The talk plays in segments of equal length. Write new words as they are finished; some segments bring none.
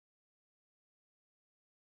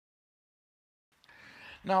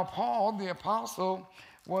Now, Paul, the apostle,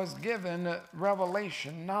 was given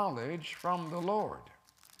revelation knowledge from the Lord.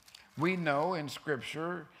 We know in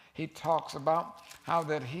Scripture, he talks about how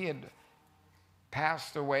that he had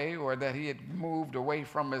passed away or that he had moved away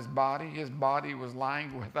from his body. His body was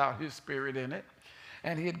lying without his spirit in it,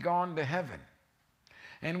 and he had gone to heaven.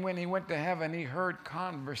 And when he went to heaven, he heard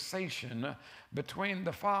conversation between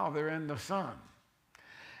the Father and the Son.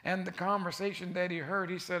 And the conversation that he heard,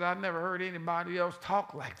 he said, "I've never heard anybody else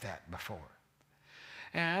talk like that before."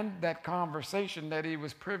 And that conversation that he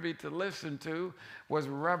was privy to listen to was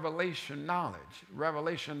revelation knowledge.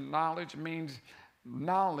 Revelation knowledge means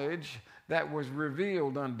knowledge that was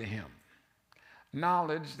revealed unto him,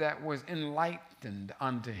 knowledge that was enlightened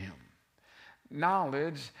unto him,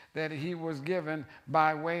 knowledge that he was given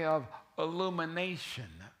by way of illumination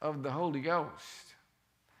of the Holy Ghost.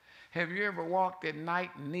 Have you ever walked at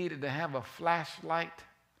night and needed to have a flashlight?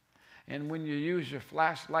 And when you use your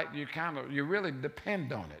flashlight, you really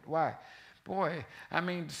depend on it. Why? Boy,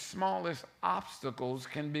 smallest obstacles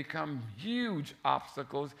can become huge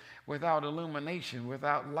obstacles without illumination,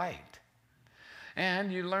 without light.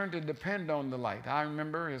 And you learn to depend on the light. I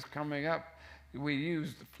remember as coming up, we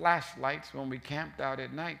used flashlights when we camped out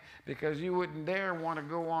at night because you wouldn't dare want to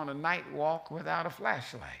go on a night walk without a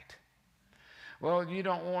flashlight. Well, you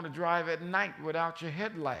don't want to drive at night without your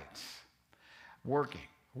headlights working.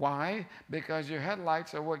 Why? Because your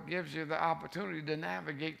headlights are what gives you the opportunity to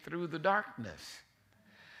navigate through the darkness.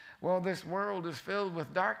 Well, this world is filled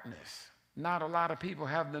with darkness. Not a lot of people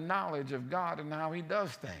have the knowledge of God and how he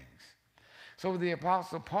does things. So the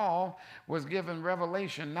Apostle Paul was given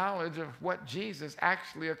revelation knowledge of what Jesus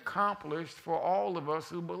actually accomplished for all of us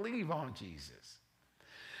who believe on Jesus.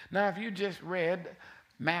 Now, if you just read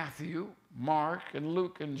Matthew, Mark, and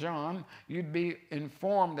Luke, and John, you'd be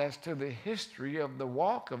informed as to the history of the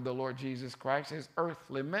walk of the Lord Jesus Christ, his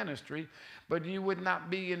earthly ministry, but you would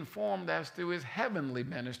not be informed as to his heavenly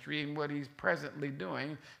ministry and what he's presently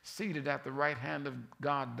doing, seated at the right hand of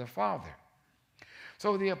God the Father.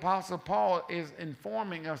 So the Apostle Paul is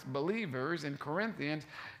informing us believers in Corinthians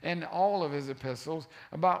and all of his epistles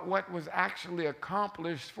about what was actually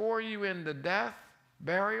accomplished for you in the death,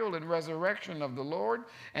 burial, and resurrection of the Lord,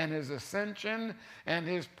 and his ascension, and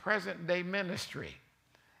his present day ministry,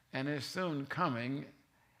 and his soon coming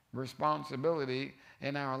responsibility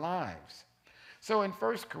in our lives. So in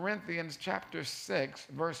 1 Corinthians chapter 6,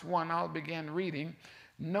 verse 1, I'll begin reading,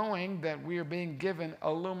 knowing that we are being given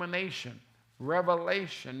illumination,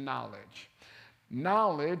 revelation knowledge,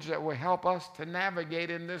 knowledge that will help us to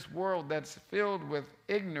navigate in this world that's filled with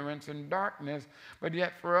ignorance and darkness, but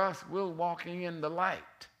yet for us, we're walking in the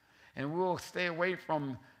light, and we'll stay away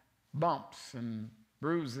from bumps and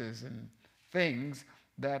bruises and things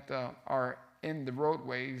that are in the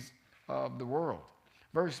roadways of the world.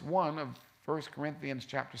 Verse 1 of 1 Corinthians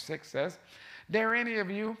chapter 6 says, "Dare any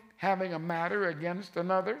of you, having a matter against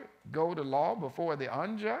another, go to law before the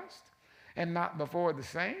unjust and not before the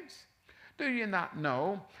saints? Do you not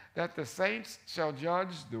know that the saints shall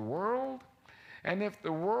judge the world? And if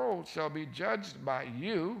the world shall be judged by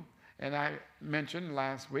you," and I mentioned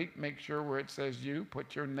last week, make sure where it says you,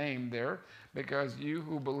 put your name there, because you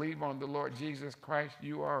who believe on the Lord Jesus Christ,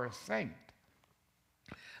 you are a saint.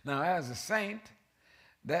 Now, as a saint,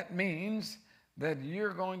 that means that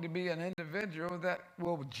you're going to be an individual that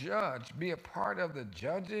will judge, be a part of the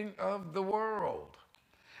judging of the world.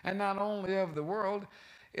 And not only of the world,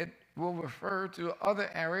 it will refer to other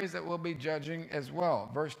areas that will be judging as well.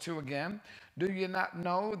 Verse 2 again, "Do you not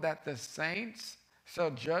know that the saints shall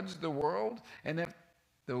judge the world? And if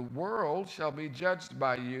the world shall be judged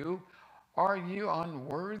by you, are you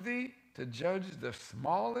unworthy to judge the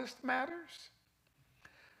smallest matters?"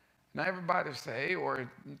 Now everybody say or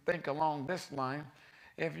think along this line,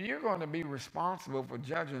 if you're going to be responsible for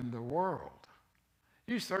judging the world,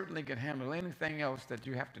 you certainly can handle anything else that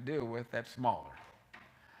you have to deal with that's smaller.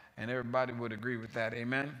 And everybody would agree with that,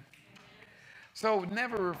 amen? So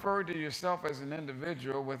never refer to yourself as an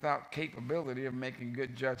individual without capability of making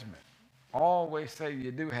good judgment. Always say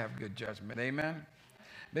you do have good judgment, amen?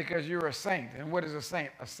 Because you're a saint. And what is a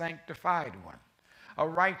saint? A sanctified one, a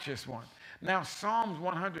righteous one. Now, Psalms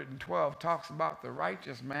 112 talks about the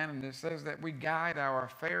righteous man, and it says that we guide our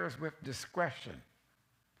affairs with discretion.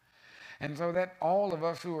 And so that all of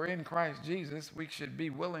us who are in Christ Jesus, we should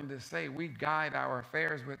be willing to say we guide our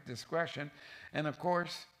affairs with discretion. And of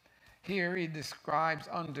course, here he describes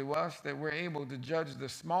unto us that we're able to judge the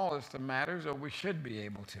smallest of matters, or we should be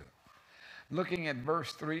able to. Looking at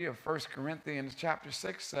verse 3 of 1 Corinthians chapter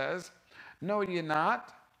 6 says, "Know ye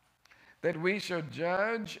not that we shall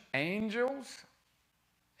judge angels?"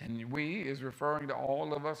 and we is referring to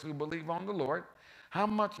all of us who believe on the Lord, how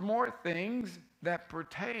much more things that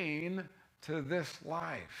pertain to this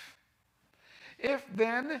life. If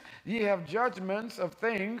then ye have judgments of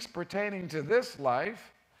things pertaining to this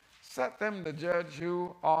life, set them to judge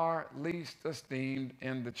who are least esteemed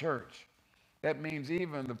in the church. That means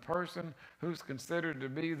even the person who's considered to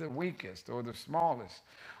be the weakest or the smallest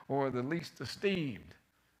or the least esteemed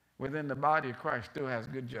within the body of Christ still has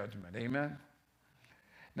good judgment. Amen?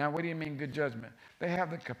 Now, what do you mean good judgment? They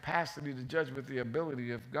have the capacity to judge with the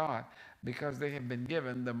ability of God because they have been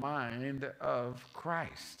given the mind of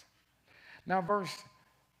Christ. Now,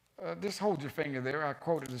 just hold your finger there. I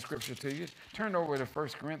quoted the scripture to you. Turn over to 1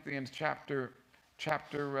 Corinthians chapter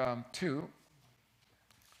 2.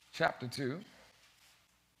 Chapter 2,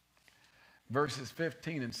 verses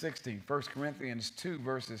 15 and 16. 1 Corinthians 2,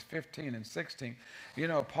 verses 15 and 16. You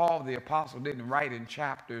know, Paul the apostle didn't write in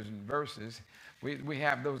chapters and verses. We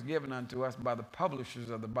have those given unto us by the publishers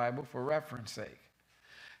of the Bible for reference sake.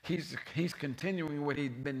 He's continuing what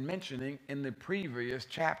he'd been mentioning in the previous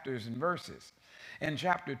chapters and verses. In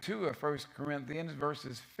chapter 2 of 1 Corinthians,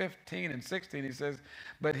 verses 15 and 16, he says,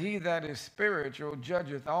 "But he that is spiritual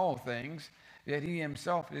judgeth all things, yet he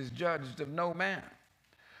himself is judged of no man.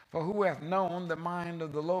 For who hath known the mind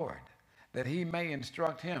of the Lord, that he may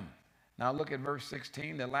instruct him?" Now look at verse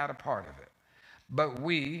 16, the latter part of it. "But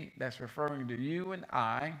we," that's referring to you and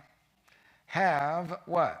I, "have"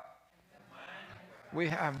 what? We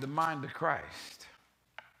have the mind of Christ.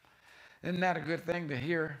 Isn't that a good thing to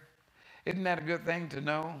hear? Isn't that a good thing to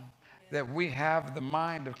know? That we have the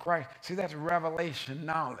mind of Christ. See, that's revelation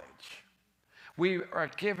knowledge. We are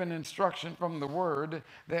given instruction from the Word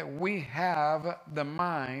that we have the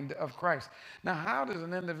mind of Christ. Now, how does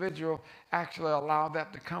an individual actually allow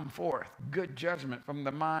that to come forth? Good judgment from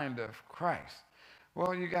the mind of Christ.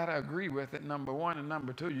 Well, you got to agree with it, number one. And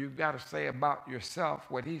number two, you've got to say about yourself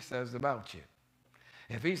what he says about you.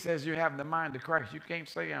 If he says you have the mind of Christ, you can't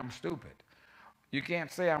say I'm stupid. You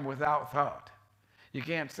can't say I'm without thought. You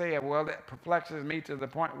can't say, well, that perplexes me to the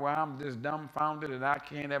point where I'm just dumbfounded and I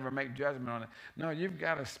can't ever make judgment on it. No, you've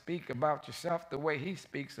got to speak about yourself the way he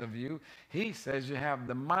speaks of you. He says you have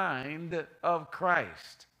the mind of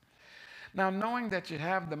Christ. Now, knowing that you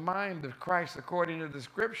have the mind of Christ according to the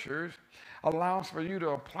scriptures allows for you to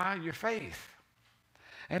apply your faith.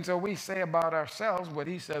 And so we say about ourselves what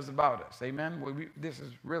he says about us. Amen? This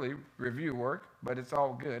is really review work, but it's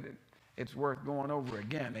all good. It's worth going over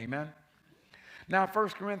again. Amen? Now, 1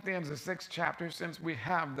 Corinthians, the 6th chapter, since we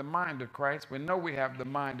have the mind of Christ, we know we have the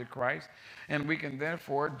mind of Christ, and we can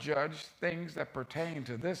therefore judge things that pertain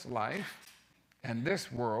to this life and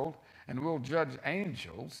this world, and we'll judge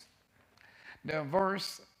angels. Now,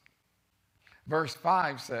 verse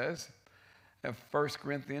 5 says, of 1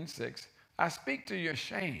 Corinthians 6, "I speak to your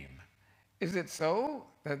shame. Is it so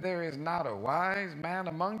that there is not a wise man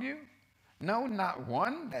among you? No, not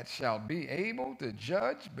one that shall be able to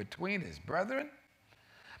judge between his brethren.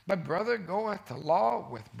 But brother goeth to law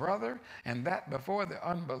with brother, and that before the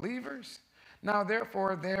unbelievers. Now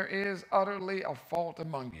therefore there is utterly a fault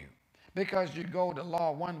among you, because you go to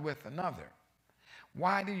law one with another.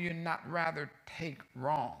 Why do you not rather take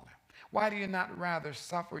wrong? Why do you not rather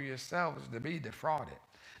suffer yourselves to be defrauded?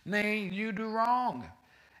 Nay, you do wrong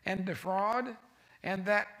and defraud, and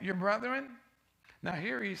that your brethren." Now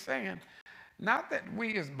here he's saying, not that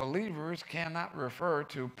we as believers cannot refer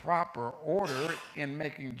to proper order in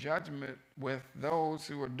making judgment with those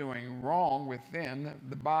who are doing wrong within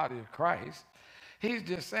the body of Christ. He's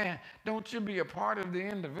just saying, don't you be a part of the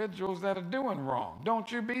individuals that are doing wrong.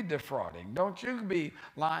 Don't you be defrauding. Don't you be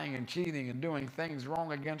lying and cheating and doing things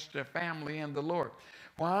wrong against your family and the Lord.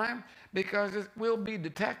 Why? Because it will be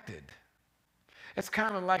detected. It's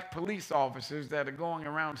kind of like police officers that are going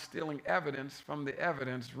around stealing evidence from the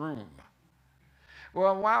evidence room.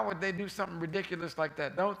 Well, why would they do something ridiculous like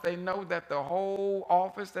that? Don't they know that the whole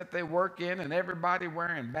office that they work in and everybody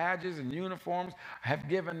wearing badges and uniforms have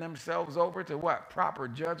given themselves over to what? Proper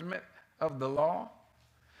judgment of the law?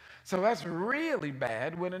 So that's really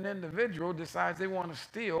bad when an individual decides they want to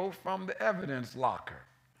steal from the evidence locker,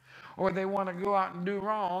 or they want to go out and do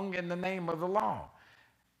wrong in the name of the law.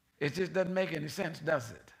 It just doesn't make any sense,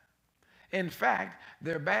 does it? In fact,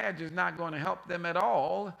 their badge is not going to help them at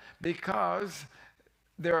all, because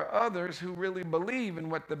there are others who really believe in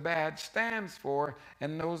what the badge stands for,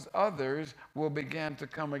 and those others will begin to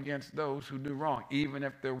come against those who do wrong, even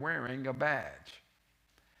if they're wearing a badge.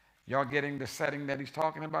 Y'all getting the setting that he's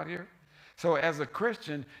talking about here? So as a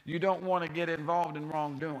Christian, you don't want to get involved in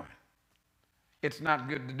wrongdoing. It's not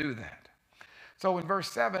good to do that. So in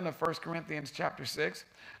verse 7 of 1 Corinthians chapter 6,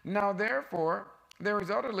 "Now therefore there is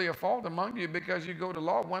utterly a fault among you because you go to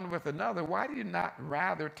law one with another. Why do you not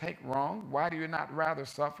rather take wrong? Why do you not rather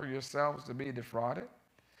suffer yourselves to be defrauded?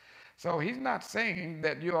 So he's not saying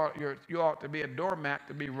that you ought to be a doormat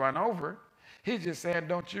to be run over. He's just saying,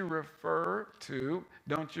 don't you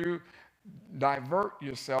divert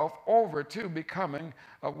yourself over to becoming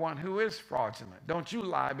one who is fraudulent. Don't you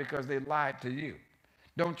lie because they lied to you.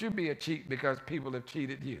 Don't you be a cheat because people have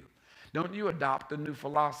cheated you. Don't you adopt a new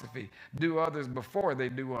philosophy. Do others before they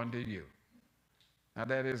do unto you. Now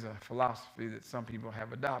that is a philosophy that some people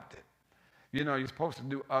have adopted. You know, you're supposed to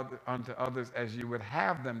do unto others as you would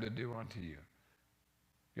have them to do unto you.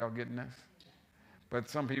 Y'all getting this? But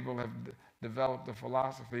some people have developed the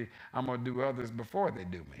philosophy, I'm going to do others before they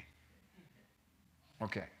do me.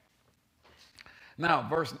 Okay. Now,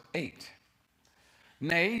 verse 8.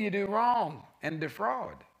 Nay, you do wrong and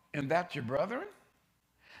defraud, and that your brethren?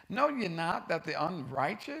 Know ye not that the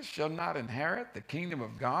unrighteous shall not inherit the kingdom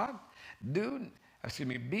of God?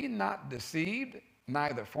 Be not deceived,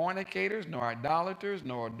 neither fornicators, nor idolaters,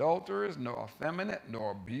 nor adulterers, nor effeminate,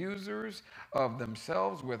 nor abusers of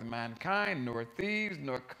themselves with mankind, nor thieves,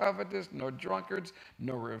 nor covetous, nor drunkards,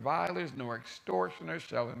 nor revilers, nor extortioners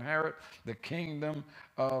shall inherit the kingdom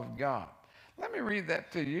of God. Let me read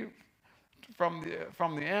that to you from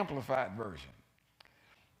the Amplified Version.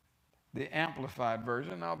 The Amplified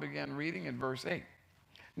Version, I'll begin reading in verse 8.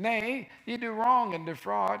 Nay, ye do wrong and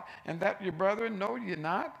defraud, and that your brethren, know ye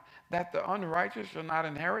not that the unrighteous shall not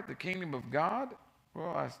inherit the kingdom of God?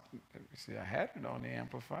 Well, let me see, I had it on the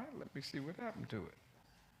Amplified. Let me see what happened to it.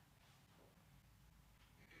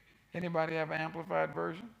 Anybody have an Amplified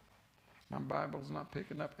Version? My Bible's not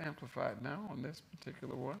picking up Amplified now on this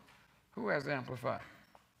particular one. Who has Amplified?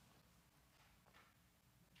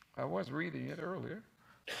 I was reading it earlier,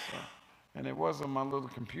 and it was on my little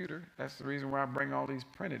computer. That's the reason why I bring all these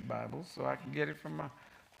printed Bibles, so I can get it from my...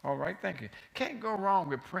 All right, thank you. Can't go wrong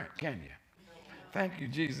with print, can you? Thank you,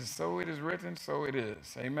 Jesus. So it is written, so it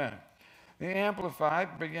is. Amen. The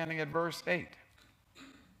Amplified, beginning at verse 8.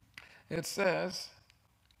 It says,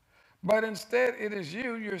 but instead it is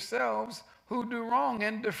you yourselves who do wrong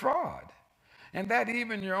and defraud, and that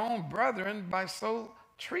even your own brethren by so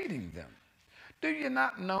treating them. Do you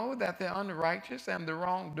not know that the unrighteous and the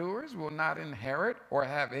wrongdoers will not inherit or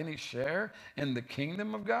have any share in the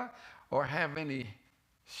kingdom of God? Or have any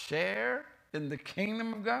share in the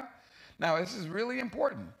kingdom of God? Now, this is really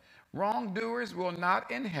important. Wrongdoers will not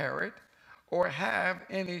inherit or have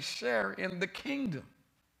any share in the kingdom.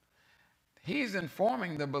 He's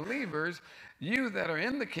informing the believers, you that are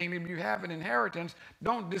in the kingdom, you have an inheritance.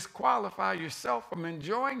 Don't disqualify yourself from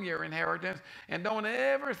enjoying your inheritance, and don't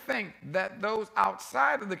ever think that those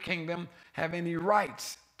outside of the kingdom have any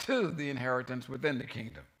rights to the inheritance within the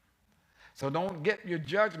kingdom. So don't get your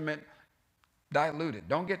judgment diluted.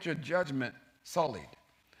 Don't get your judgment sullied.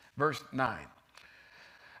 Verse 9,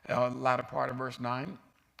 latter part of verse 9.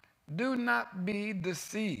 Do not be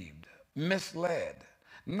deceived, misled.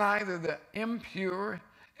 Neither the impure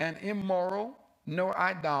and immoral, nor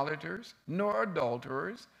idolaters, nor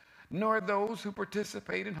adulterers, nor those who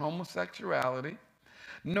participate in homosexuality,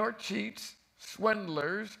 nor cheats,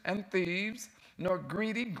 swindlers, and thieves, nor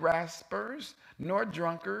greedy graspers, nor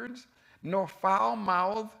drunkards, nor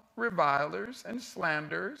foul-mouthed revilers and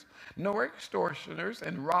slanderers, nor extortioners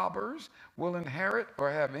and robbers will inherit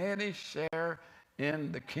or have any share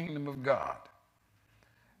in the kingdom of God.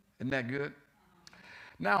 Isn't that good?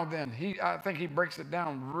 Now then, I think he breaks it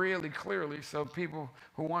down really clearly so people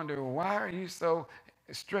who wonder, why are you so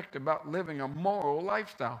strict about living a moral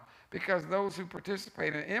lifestyle? Because those who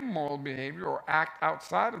participate in immoral behavior or act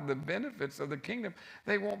outside of the benefits of the kingdom,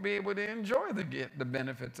 they won't be able to enjoy the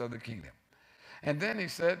benefits of the kingdom. And then he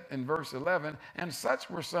said in verse 11, and such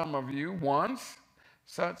were some of you once,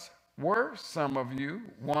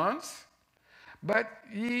 but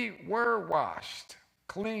ye were washed,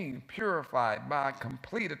 clean, purified by a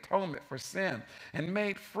complete atonement for sin, and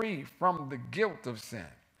made free from the guilt of sin.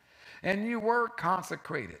 And ye were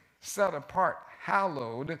consecrated, set apart,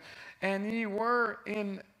 hallowed, and ye were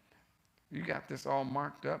in... You got this all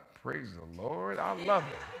marked up? Praise the Lord. I love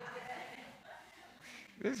it.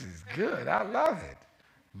 This is good. I love it.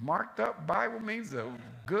 Marked up Bible means a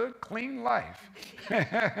good, clean life.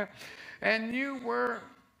 And you were...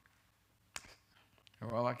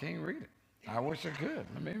 Well, I can't read it. I wish I could.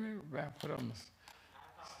 Maybe I put on this.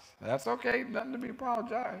 That's okay. Nothing to be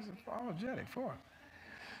apologetic for.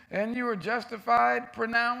 And you are justified,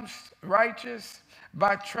 pronounced righteous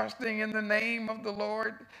by trusting in the name of the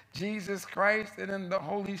Lord Jesus Christ and in the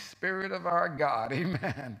Holy Spirit of our God.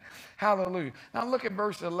 Amen. Hallelujah. Now look at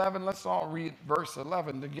verse 11. Let's all read verse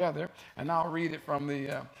 11 together, and I'll read it from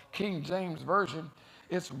the King James Version.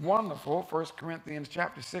 It's wonderful. 1 Corinthians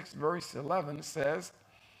chapter 6, verse 11 says,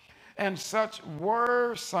 and such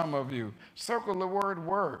were some of you. Circle the word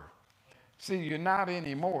were. See, you're not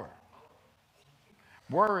anymore.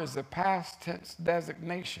 Were is a past tense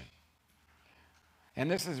designation. And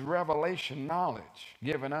this is revelation knowledge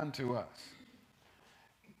given unto us.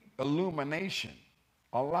 Illumination.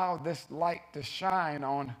 Allow this light to shine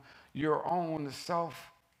on your own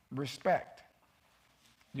self-respect,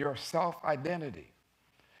 your self-identity,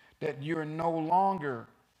 that you're no longer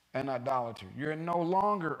an idolater. You're no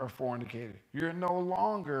longer a fornicator. You're no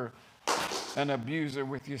longer an abuser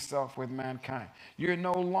with yourself, with mankind. You're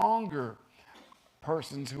no longer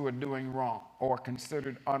persons who are doing wrong or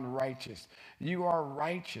considered unrighteous. You are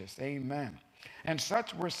righteous. Amen. And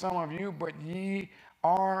such were some of you, but ye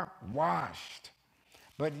are washed,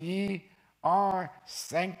 but ye are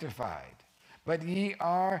sanctified, but ye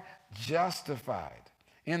are justified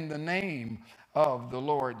in the name of the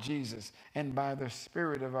Lord Jesus and by the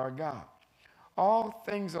Spirit of our God. All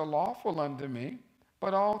things are lawful unto me,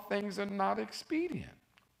 but all things are not expedient.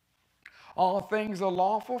 All things are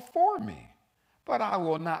lawful for me, but I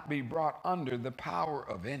will not be brought under the power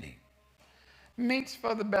of any. Meats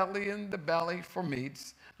for the belly, and the belly for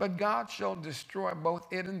meats, but God shall destroy both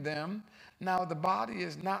it and them. Now the body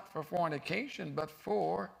is not for fornication, but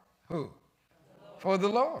for who? For the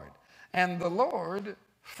Lord. And the Lord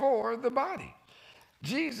for the body.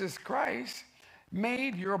 Jesus Christ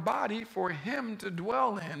made your body for him to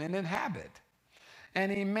dwell in and inhabit.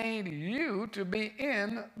 And he made you to be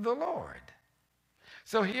in the Lord.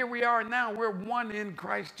 So here we are now. We're one in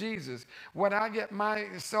Christ Jesus. What I get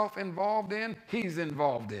myself involved in, he's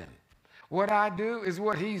involved in. What I do is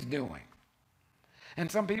what he's doing. And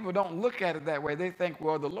some people don't look at it that way. They think,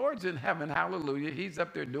 well, the Lord's in heaven, hallelujah. He's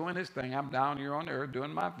up there doing his thing. I'm down here on earth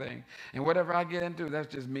doing my thing. And whatever I get into,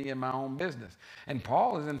 that's just me and my own business. And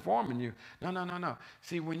Paul is informing you, no.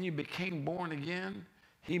 See, when you became born again,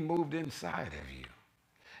 he moved inside of you.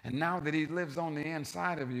 And now that he lives on the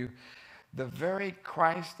inside of you, the very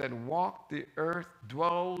Christ that walked the earth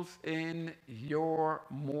dwells in your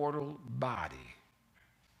mortal body.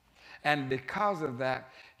 And because of that,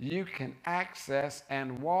 you can access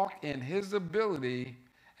and walk in his ability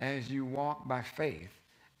as you walk by faith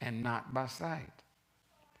and not by sight.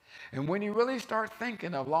 And when you really start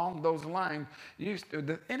thinking along those lines,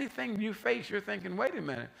 anything you face, you're thinking, wait a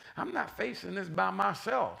minute, I'm not facing this by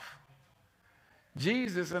myself.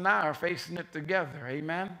 Jesus and I are facing it together,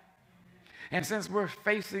 amen? And since we're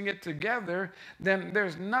facing it together, then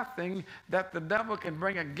there's nothing that the devil can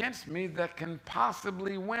bring against me that can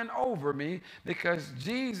possibly win over me, because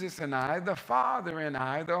Jesus and I, the Father and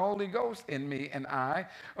I, the Holy Ghost in me and I,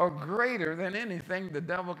 are greater than anything the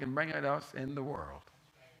devil can bring at us in the world.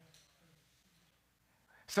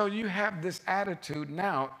 So you have this attitude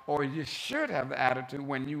now, or you should have the attitude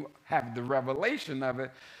when you have the revelation of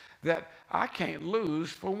it, that I can't lose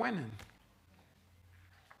for winning.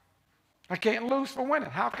 I can't lose for winning.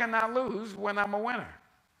 How can I lose when I'm a winner?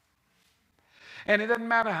 And it doesn't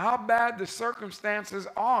matter how bad the circumstances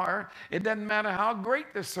are. It doesn't matter how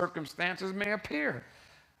great the circumstances may appear.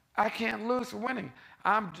 I can't lose for winning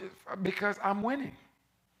because I'm winning.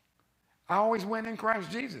 I always win in Christ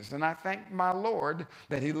Jesus. And I thank my Lord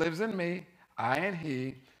that he lives in me, I and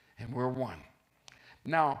he, and we're one.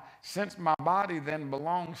 Now, since my body then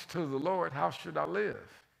belongs to the Lord, how should I live?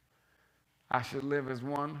 I should live as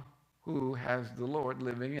one who has the Lord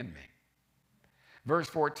living in me. Verse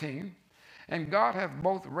 14, and God hath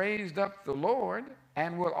both raised up the Lord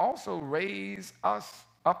and will also raise us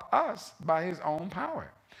by his own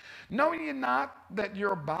power. Know ye not that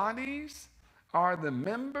your bodies are the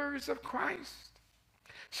members of Christ?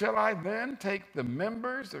 Shall I then take the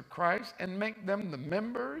members of Christ and make them the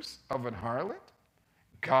members of an harlot?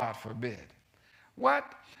 God forbid.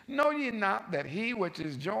 What? Know ye not that he which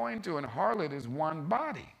is joined to an harlot is one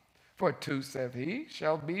body? For two, saith he,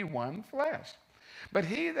 shall be one flesh. But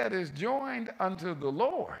he that is joined unto the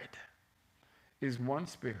Lord is one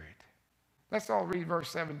spirit. Let's all read verse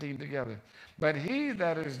 17 together. But he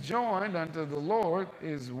that is joined unto the Lord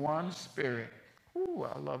is one spirit. Ooh,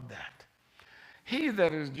 I love that. He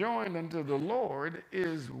that is joined unto the Lord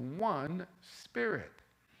is one spirit.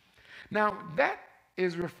 Now, that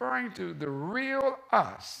is referring to the real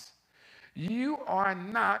us. You are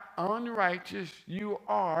not unrighteous. You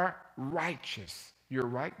are righteous. You're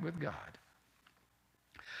right with God.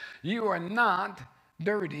 You are not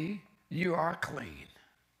dirty, you are clean.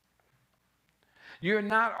 You're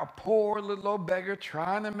not a poor little old beggar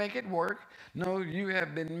trying to make it work. No, you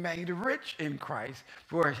have been made rich in Christ.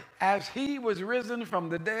 For as he was risen from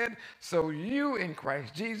the dead, so you in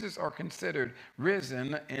Christ Jesus are considered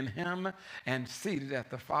risen in him and seated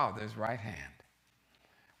at the Father's right hand.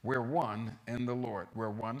 We're one in the Lord.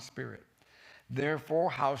 We're one spirit.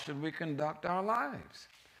 Therefore, how should we conduct our lives?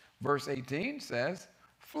 Verse 18 says,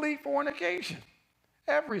 flee fornication.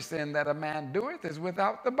 Every sin that a man doeth is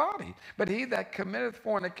without the body, but he that committeth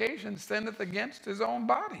fornication sinneth against his own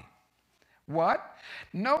body. What?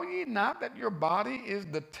 Know ye not that your body is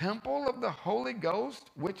the temple of the Holy Ghost,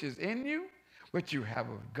 which is in you, which you have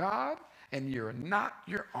of God, and you're not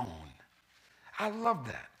your own? I love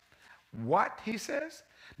that. What, he says?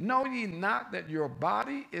 Know ye not that your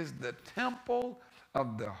body is the temple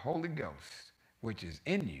of the Holy Ghost, which is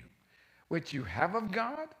in you, which you have of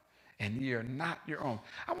God, and ye are not your own.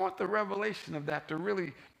 I want the revelation of that to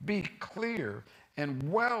really be clear and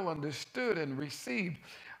well understood and received.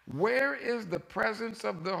 Where is the presence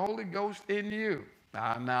of the Holy Ghost in you?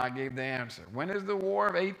 Now I gave the answer. When is the War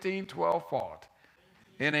of 1812 fought?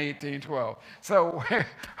 In 1812. So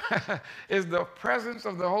is the presence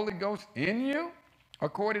of the Holy Ghost in you,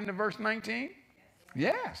 according to verse 19?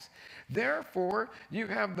 Yes. Therefore, you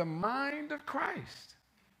have the mind of Christ.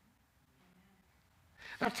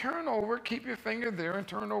 Now turn over, keep your finger there, and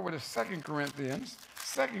turn over to 2 Corinthians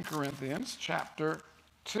chapter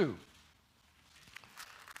 2.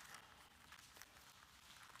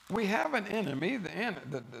 We have an enemy,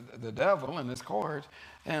 the devil and his cohorts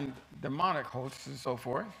and demonic hosts and so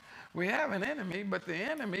forth. We have an enemy, but the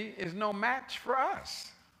enemy is no match for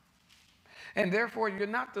us. And therefore, you're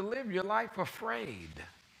not to live your life afraid.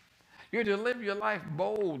 You're to live your life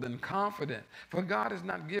bold and confident. For God has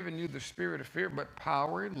not given you the spirit of fear, but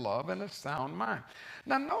power, love, and a sound mind.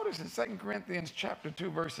 Now notice in 2 Corinthians chapter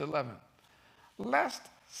 2, verse 11, lest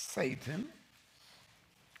Satan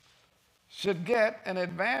should get an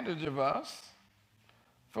advantage of us,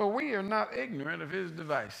 for we are not ignorant of his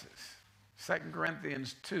devices. 2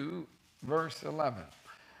 Corinthians 2, verse 11.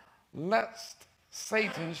 Lest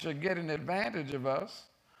Satan should get an advantage of us,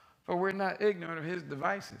 for we're not ignorant of his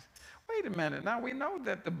devices. Wait a minute. Now we know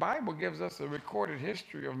that the Bible gives us a recorded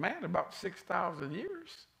history of man about 6,000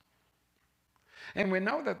 years. And we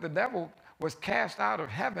know that the devil was cast out of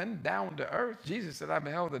heaven down to earth. Jesus said, I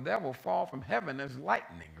beheld the devil fall from heaven as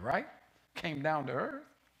lightning, right? Came down to earth.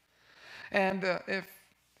 And if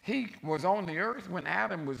he was on the earth when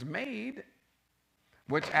Adam was made,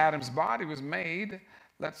 which Adam's body was made,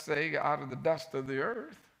 let's say, out of the dust of the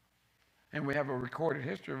earth, and we have a recorded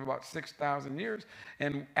history of about 6,000 years,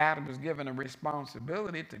 and Adam was given a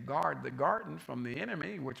responsibility to guard the garden from the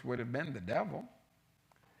enemy, which would have been the devil.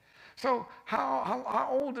 So how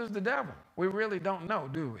old is the devil? We really don't know,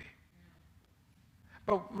 do we?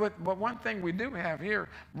 But one thing we do have here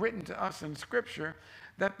written to us in Scripture,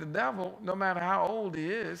 that the devil, no matter how old he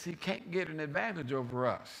is, he can't get an advantage over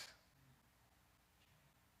us.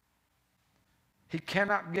 He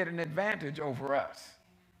cannot get an advantage over us.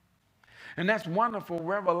 And that's wonderful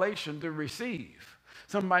revelation to receive.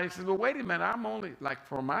 Somebody says, well, wait a minute, I'm only, like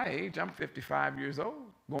for my age, I'm 55 years old,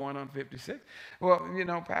 going on 56. Well, you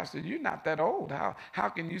know, Pastor, you're not that old. How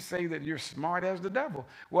can you say that you're smart as the devil?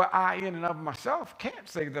 Well, I in and of myself can't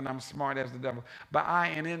say that I'm smart as the devil, but I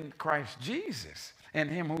am in Christ Jesus, and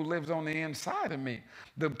him who lives on the inside of me,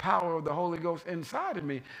 the power of the Holy Ghost inside of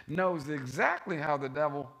me, knows exactly how the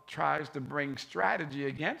devil tries to bring strategy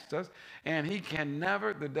against us, and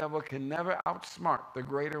the devil can never outsmart the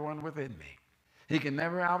greater one within me. He can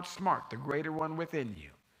never outsmart the greater one within you.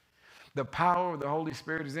 The power of the Holy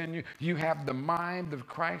Spirit is in you. You have the mind of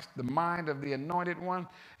Christ, the mind of the anointed one,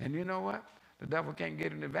 and you know what? The devil can't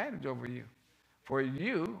get an advantage over you. For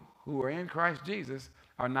you who are in Christ Jesus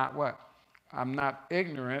are not what? I'm not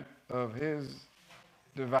ignorant of his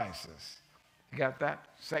devices. You got that?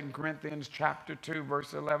 2 Corinthians chapter 2,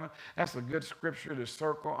 verse 11. That's a good scripture to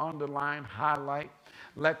circle, underline, highlight,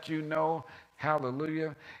 let you know,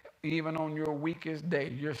 hallelujah, even on your weakest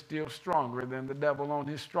day, you're still stronger than the devil on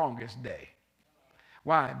his strongest day.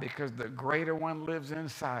 Why? Because the greater one lives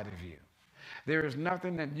inside of you. There is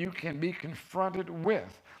nothing that you can be confronted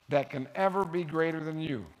with that can ever be greater than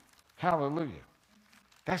you. Hallelujah.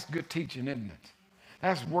 That's good teaching, isn't it?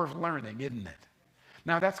 That's worth learning, isn't it?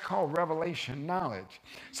 Now, that's called revelation knowledge.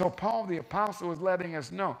 So Paul the apostle is letting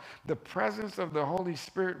us know the presence of the Holy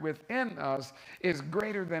Spirit within us is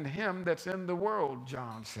greater than him that's in the world,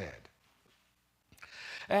 John said.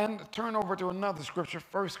 And turn over to another scripture,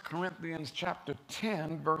 1 Corinthians chapter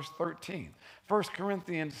 10, verse 13. 1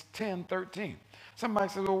 Corinthians 10, 13. Somebody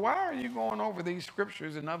says, well, why are you going over these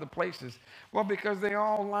scriptures in other places? Well, because they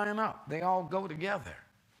all line up. They all go together.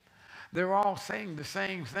 They're all saying the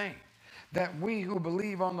same thing, that we who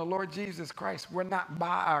believe on the Lord Jesus Christ, we're not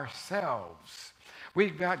by ourselves.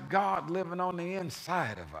 We've got God living on the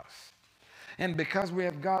inside of us. And because we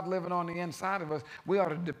have God living on the inside of us, we ought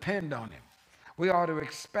to depend on him. We ought to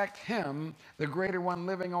expect him, the greater one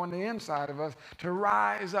living on the inside of us, to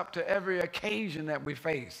rise up to every occasion that we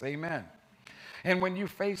face. Amen. And when you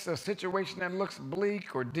face a situation that looks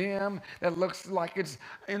bleak or dim, that looks like it's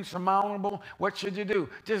insurmountable, what should you do?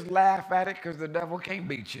 Just laugh at it, because the devil can't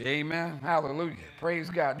beat you. Amen. Hallelujah. Praise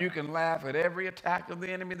God. You can laugh at every attack of the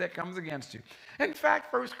enemy that comes against you. In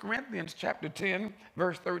fact, 1 Corinthians chapter 10,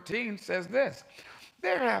 verse 13 says this: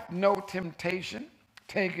 there hath no temptation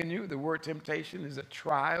taken you. The word temptation is a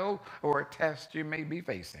trial or a test you may be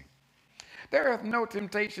facing. There hath no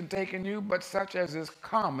temptation taken you but such as is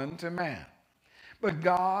common to man. But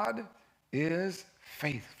God is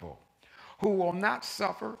faithful, who will not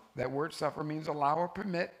suffer, that word suffer means allow or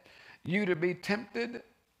permit, you to be tempted,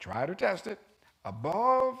 try to test it,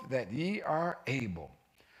 above that ye are able.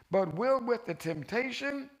 But will with the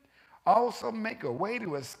temptation also make a way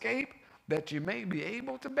to escape, that you may be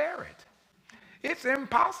able to bear it. It's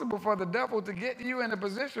impossible for the devil to get you in a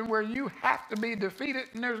position where you have to be defeated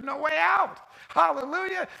and there's no way out.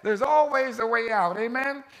 Hallelujah. There's always a way out.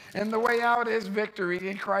 Amen. And the way out is victory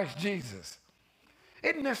in Christ Jesus.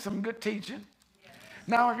 Isn't this some good teaching?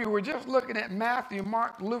 Now, if you were just looking at Matthew,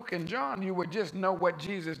 Mark, Luke, and John, you would just know what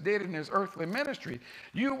Jesus did in his earthly ministry.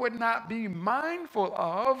 You would not be mindful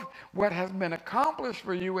of what has been accomplished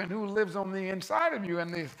for you and who lives on the inside of you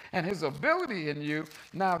and his ability in you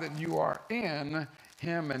now that you are in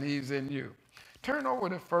him and he's in you. Turn over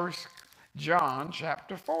to 1 John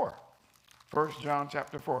chapter 4. 1 John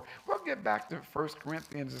chapter 4. We'll get back to 1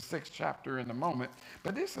 Corinthians, the 6th chapter in a moment,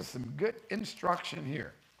 but this is some good instruction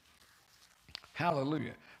here.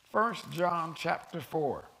 Hallelujah. 1 John chapter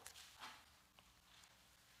 4.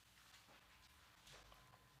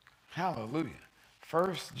 Hallelujah.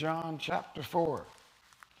 1 John chapter 4.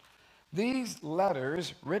 These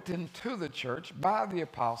letters written to the church by the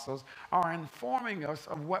apostles are informing us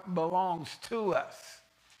of what belongs to us,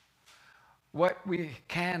 what we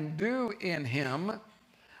can do in him,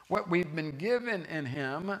 what we've been given in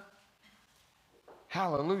him.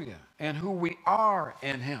 Hallelujah. And who we are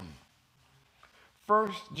in him.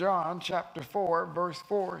 1 John chapter 4, verse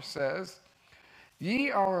 4 says, ye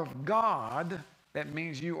are of God. That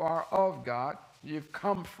means you are of God. You've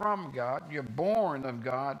come from God. You're born of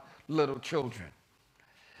God, little children.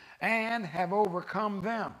 And have overcome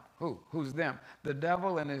them. Who's them? The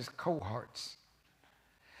devil and his cohorts.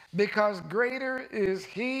 Because greater is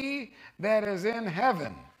he that is in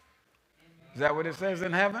heaven. Is that what it says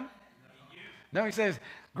in heaven? No, he says,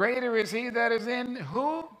 greater is he that is in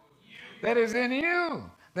who? That is in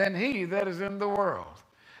you than he that is in the world.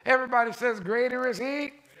 Everybody says, greater is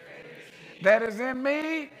he that is in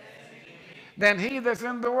me than he that's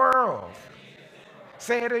in the world.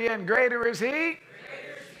 Say it again. Greater is he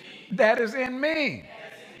that is in me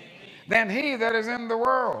than he that is in the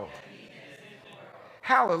world.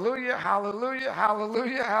 Hallelujah, hallelujah,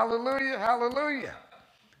 hallelujah, hallelujah, hallelujah.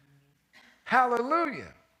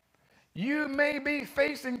 Hallelujah. You may be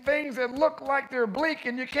facing things that look like they're bleak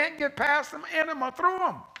and you can't get past them, in them, or through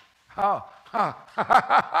them.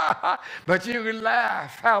 But you can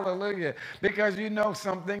laugh, hallelujah, because you know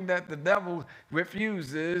something that the devil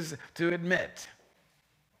refuses to admit.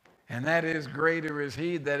 And that is, greater is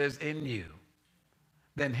he that is in you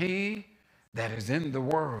than he that is in the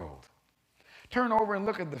world. Turn over and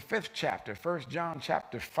look at the 5th chapter, 1 John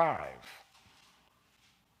chapter 5.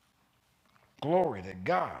 Glory to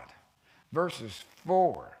God. Verses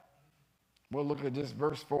 4. We'll look at just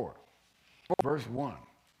verse 4. Verse 1.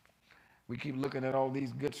 We keep looking at all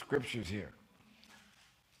these good scriptures here.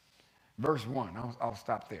 Verse 1. I'll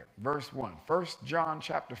stop there. Verse 1. 1 John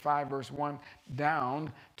chapter 5, verse 1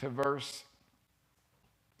 down to verse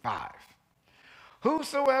 5.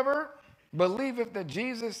 Whosoever believeth that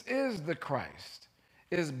Jesus is the Christ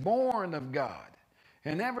is born of God,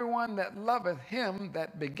 and everyone that loveth him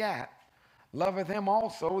that begat loveth him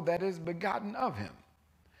also that is begotten of him.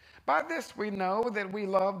 By this we know that we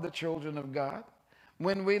love the children of God,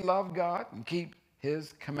 when we love God and keep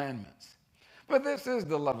his commandments. But this is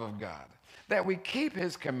the love of God, that we keep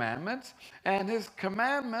his commandments, and his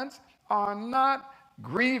commandments are not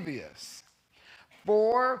grievous.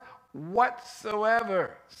 For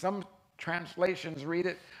whatsoever, some translations read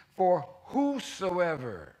it, For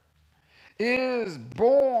whosoever is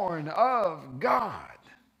born of God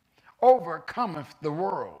overcometh the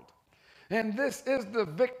world. And this is the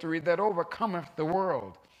victory that overcometh the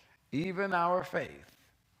world, even our faith.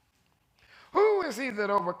 Who is he that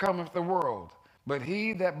overcometh the world? But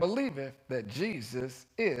he that believeth that Jesus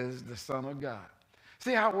is the Son of God.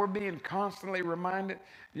 See how we're being constantly reminded?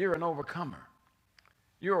 You're an overcomer.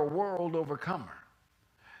 You're a world overcomer.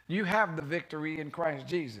 You have the victory in Christ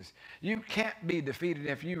Jesus. You can't be defeated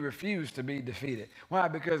if you refuse to be defeated. Why?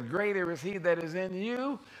 Because greater is he that is in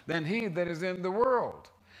you than he that is in the world.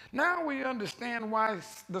 Now we understand why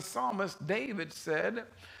the psalmist David said,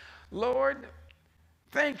 Lord,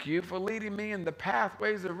 thank you for leading me in the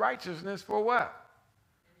pathways of righteousness for what?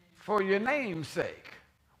 For your name's sake.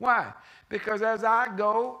 Why? Because as I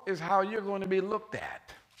go is how you're going to be looked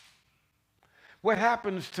at. What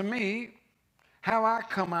happens to me, how I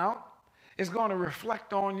come out, is going to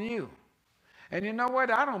reflect on you. And you know what?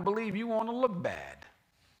 I don't believe you want to look bad.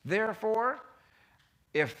 Therefore,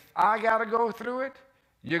 if I got to go through it,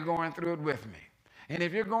 you're going through it with me. And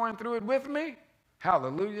if you're going through it with me,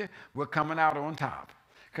 hallelujah, we're coming out on top.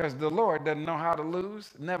 Because the Lord doesn't know how to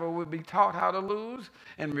lose, never would be taught how to lose,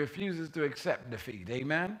 and refuses to accept defeat.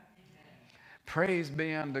 Amen? Amen. Praise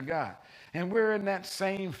be unto God. And we're in that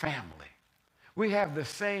same family. We have the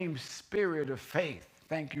same spirit of faith.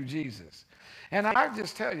 Thank you, Jesus. And I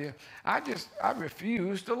just tell you, I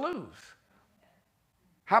refuse to lose.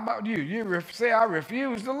 How about you? You say, I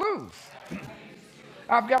refuse to lose.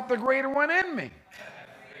 I've got the greater one in me.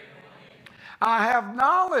 I have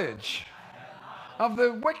knowledge of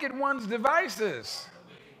the wicked one's devices.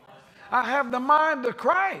 I have the mind of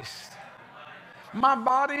Christ. My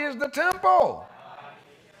body is the temple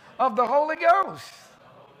of the Holy Ghost.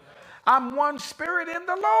 I'm one spirit in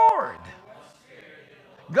the Lord.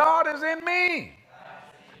 God is in me.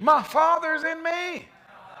 My Father is in me.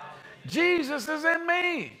 Jesus is in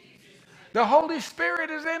me. The Holy Spirit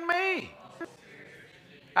is in me.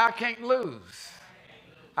 I can't lose.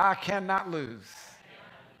 I cannot lose.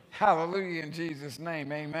 Hallelujah in Jesus'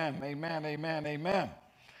 name. Amen. Amen. Amen. Amen.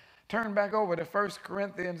 Turn back over to 1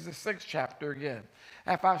 Corinthians, the 6th chapter again.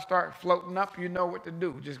 If I start floating up, you know what to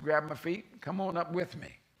do. Just grab my feet. Come on up with me.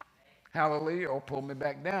 Hallelujah. Or pull me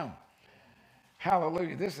back down.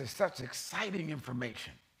 Hallelujah. This is such exciting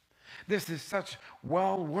information. This is such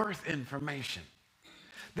well worth information.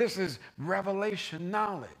 This is revelation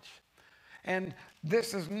knowledge. And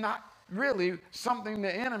this is not really something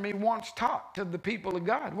the enemy wants taught to the people of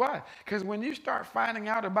God. Why? Because when you start finding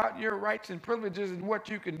out about your rights and privileges and what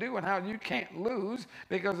you can do and how you can't lose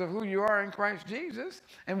because of who you are in Christ Jesus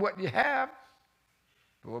and what you have,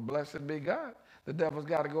 well, blessed be God. The devil's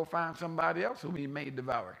got to go find somebody else who he may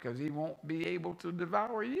devour, because he won't be able to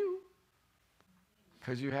devour you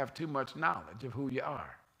because you have too much knowledge of who you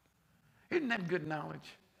are. Isn't that good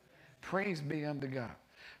knowledge? Praise be unto God.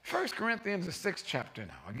 1 Corinthians, the 6th chapter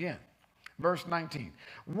now, again, verse 19.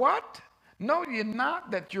 What? Know ye not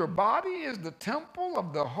that your body is the temple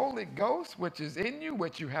of the Holy Ghost, which is in you,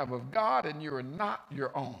 which you have of God, and you are not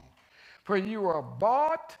your own? For you are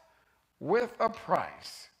bought with a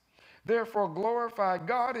price. Therefore glorify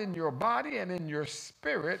God in your body and in your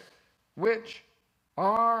spirit, which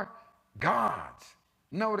are God's.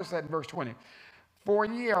 Notice that verse 20. For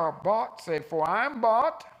ye are bought, say, for I am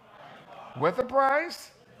bought with a price.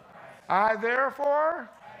 I therefore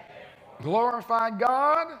glorify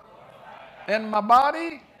God in my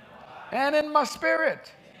body and in my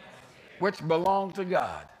spirit, which belong to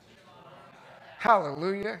God.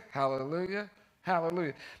 Hallelujah, hallelujah,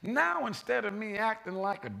 hallelujah. Now, instead of me acting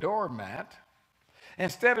like a doormat,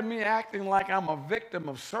 instead of me acting like I'm a victim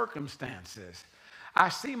of circumstances, I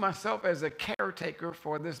see myself as a caretaker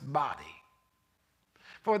for this body.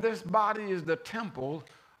 For this body is the temple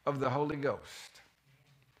of the Holy Ghost.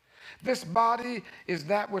 This body is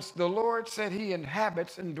that which the Lord said he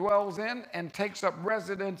inhabits and dwells in and takes up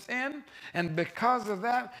residence in. And because of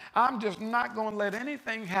that, I'm just not going to let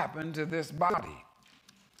anything happen to this body.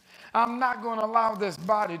 I'm not going to allow this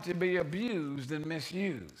body to be abused and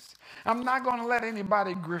misused. I'm not going to let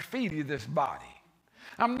anybody graffiti this body.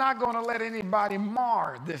 I'm not going to let anybody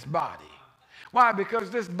mar this body. Why? Because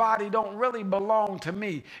this body don't really belong to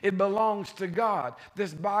me. It belongs to God.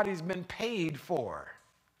 This body's been paid for.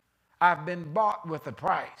 I've been bought with a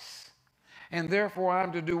price. And therefore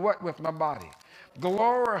I'm to do what with my body?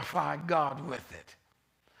 Glorify God with it.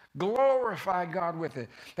 Glorify God with it.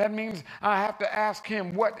 That means I have to ask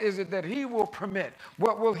him, what is it that he will permit?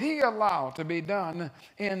 What will he allow to be done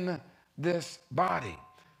in this body?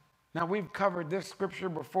 Now, we've covered this scripture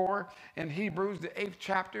before in Hebrews, the 8th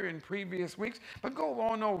chapter in previous weeks, but go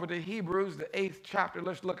on over to Hebrews, the 8th chapter.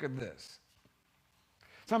 Let's look at this.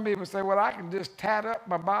 Some people say, well, I can just tat up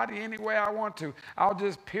my body any way I want to. I'll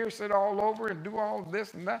just pierce it all over and do all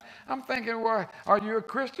this and that. I'm thinking, well, are you a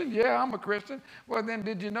Christian? Yeah, I'm a Christian. Well, then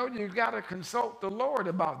did you know you've got to consult the Lord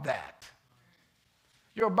about that?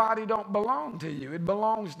 Your body don't belong to you. It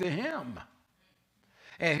belongs to him.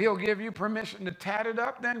 And he'll give you permission to tat it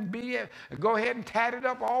up, then go ahead and tat it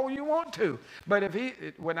up all you want to. But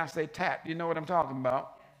when I say tat, you know what I'm talking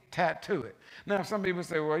about? Tattoo it. Now, some people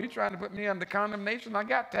say, well, you're trying to put me under condemnation. I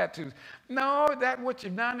got tattoos. No, that's what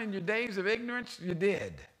you've done in your days of ignorance, you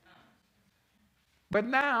did. But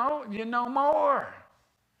now you know more.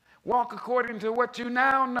 Walk according to what you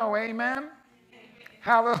now know. Amen?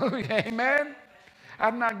 Hallelujah. Amen?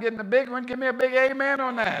 I'm not getting a big one. Give me a big amen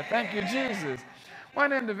on that. Thank you, Jesus.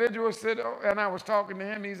 One individual said, and I was talking to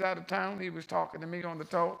him. He's out of town. He was talking to me on the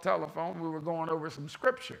telephone. We were going over some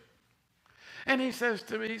scripture. And he says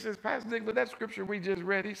to me, he says, Pastor Zeigler, that scripture we just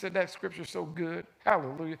read, he said, that scripture's so good.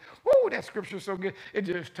 Hallelujah. Woo, that scripture's so good. It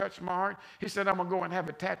just touched my heart. He said, I'm going to go and have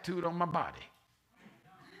it tattooed on my body.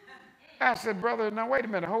 I said, brother, now wait a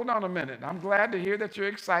minute. Hold on a minute. I'm glad to hear that you're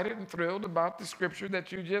excited and thrilled about the scripture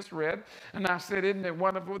that you just read. And I said, isn't it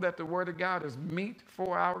wonderful that the word of God is meat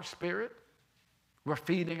for our spirit? We're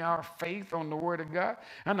feeding our faith on the Word of God.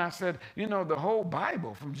 And I said, you know, the whole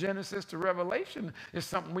Bible from Genesis to Revelation is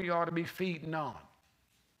something we ought to be feeding on.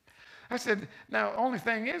 I said, now, only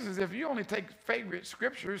thing is if you only take favorite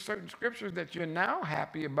scriptures, certain scriptures that you're now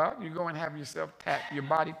happy about, you go and have yourself your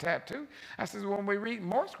body tattooed. I said, when we read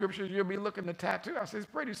more scriptures, you'll be looking to tattoo. I said,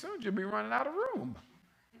 pretty soon you'll be running out of room.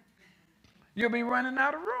 You'll be running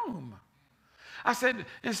out of room. I said,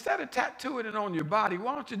 instead of tattooing it on your body,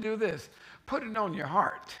 why don't you do this? Put it on your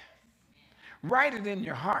heart. Write it in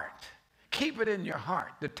your heart. Keep it in your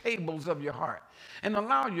heart, the tables of your heart, and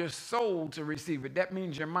allow your soul to receive it. That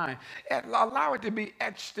means your mind. Allow it to be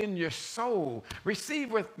etched in your soul.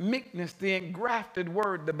 Receive with meekness the engrafted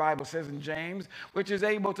word, the Bible says in James, which is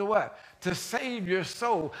able to what? To save your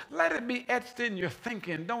soul. Let it be etched in your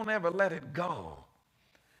thinking. Don't ever let it go.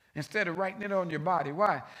 Instead of writing it on your body.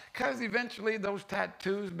 Why? Because eventually those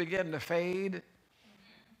tattoos begin to fade.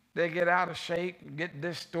 They get out of shape, get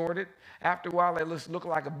distorted. After a while, they just look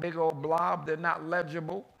like a big old blob. They're not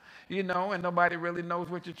legible, you know, and nobody really knows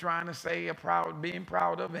what you're trying to say or being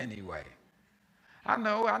proud of anyway. I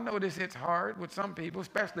know this hits hard with some people,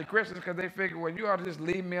 especially Christians, because they figure, well, you ought to just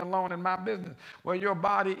leave me alone in my business. Well, your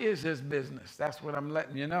body is his business. That's what I'm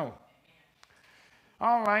letting you know.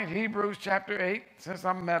 All right, Hebrews chapter 8. Since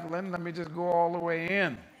I'm meddling, let me just go all the way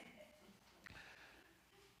in.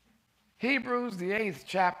 Hebrews, the 8th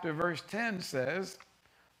chapter, verse 10 says,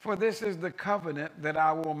 for this is the covenant that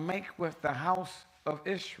I will make with the house of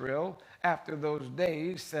Israel after those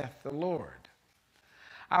days, saith the Lord.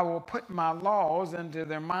 I will put my laws into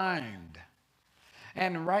their mind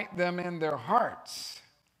and write them in their hearts.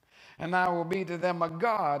 And I will be to them a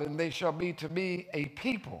God, and they shall be to me a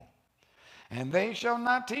people. And they shall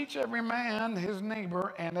not teach every man his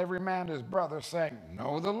neighbor and every man his brother, saying,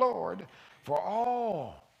 know the Lord, for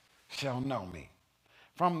all shall know me,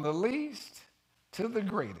 from the least to the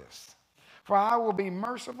greatest. For I will be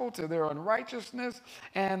merciful to their unrighteousness,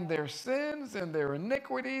 and their sins and their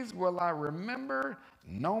iniquities will I remember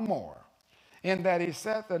no more. In that he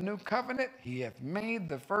saith a new covenant, he hath made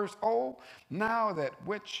the first old, now that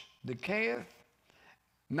which decayeth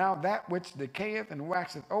and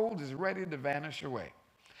waxeth old is ready to vanish away.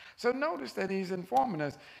 So notice that he's informing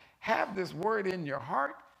us, have this word in your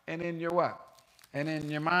heart and in your what? And in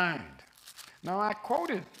your mind. Now I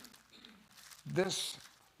quoted this,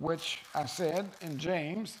 which I said in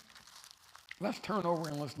James. Let's turn over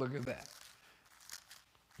and let's look at that.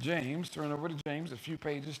 James, turn over to James, a few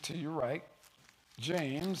pages to your right.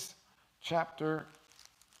 James chapter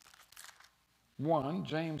 1,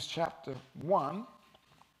 James chapter 1.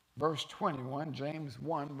 Verse 21, James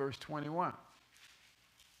 1, verse 21.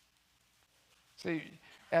 See,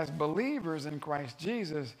 as believers in Christ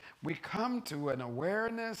Jesus, we come to an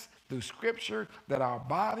awareness through Scripture that our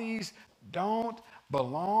bodies don't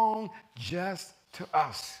belong just to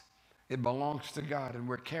us. It belongs to God, and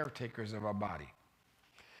we're caretakers of our body.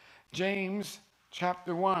 James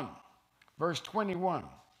chapter 1, verse 21.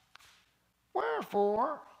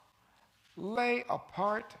 Wherefore, lay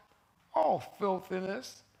apart all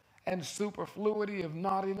filthiness and superfluity of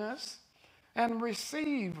naughtiness, and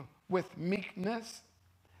receive with meekness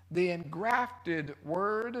the engrafted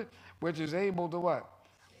word, which is able to what?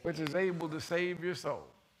 Which is able to save your soul.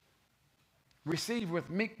 Receive with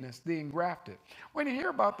meekness the engrafted. When you hear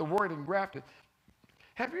about the word engrafted,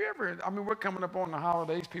 have you ever, we're coming up on the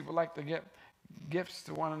holidays. People like to get gifts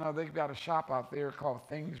to one another. They've got a shop out there called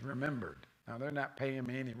Things Remembered. Now, they're not paying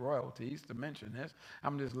me any royalties to mention this.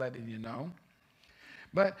 I'm just letting you know.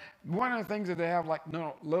 But one of the things that they have, like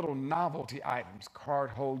little novelty items, card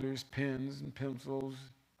holders, pens and pencils,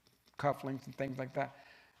 cufflinks and things like that.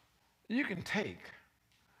 You can take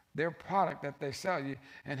their product that they sell you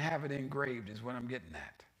and have it engraved is what I'm getting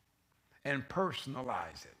at. And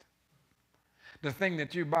personalize it. The thing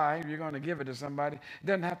that you buy, if you're going to give it to somebody, it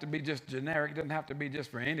doesn't have to be just generic. It doesn't have to be just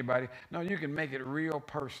for anybody. No, you can make it real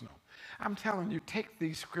personal. I'm telling you, take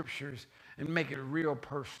these scriptures and make it real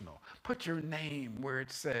personal. Put your name where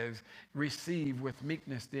it says, receive with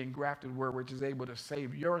meekness the engrafted word, which is able to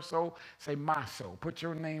save your soul. Say, my soul. Put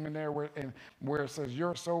your name in there where it says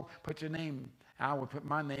your soul. Put your name. I would put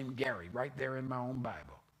my name, Garry, right there in my own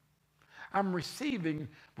Bible. I'm receiving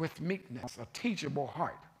with meekness a teachable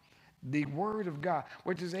heart, the word of God,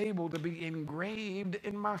 which is able to be engraved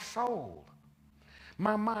in my soul.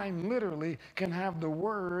 My mind literally can have the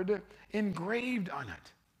word engraved on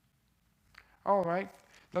it. All right,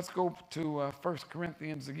 let's go to 1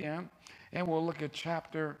 Corinthians again, and we'll look at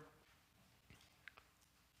chapter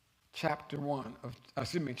 7.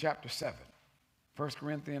 1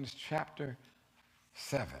 Corinthians chapter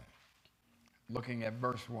 7, looking at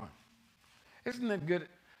verse 1. Isn't it good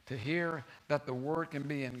to hear that the word can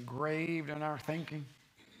be engraved in our thinking?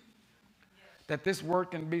 That this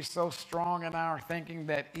word can be so strong in our thinking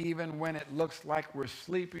that even when it looks like we're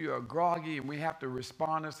sleepy or groggy and we have to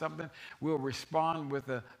respond to something, we'll respond with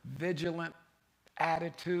a vigilant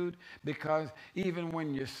attitude, because even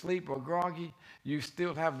when you sleep or groggy, you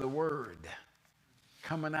still have the word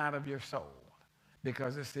coming out of your soul,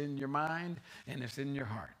 because it's in your mind and it's in your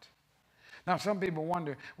heart. Now, some people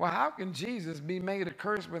wonder, well, how can Jesus be made a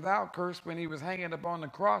curse without curse when he was hanging upon the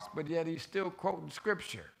cross, but yet he's still quoting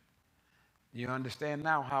Scripture? You understand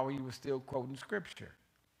now how he was still quoting Scripture.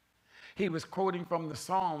 He was quoting from the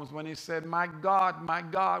Psalms when he said, my God,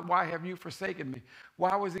 why have you forsaken me?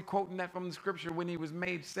 Why was he quoting that from the Scripture when he was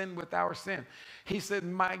made sin with our sin? He said,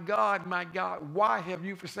 my God, why have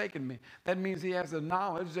you forsaken me? That means he has the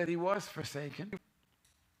knowledge that he was forsaken.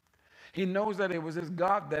 He knows that it was his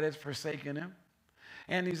God that has forsaken him.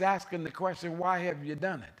 And he's asking the question, why have you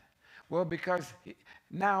done it? Well, because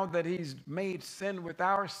now that he's made sin with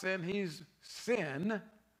our sin, he's sin.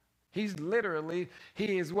 He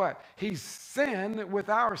is what? He's sin with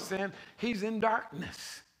our sin. He's in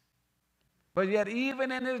darkness. But yet,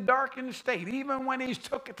 even in his darkened state, even when he's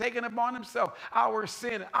taken upon himself our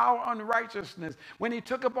sin, our unrighteousness, when he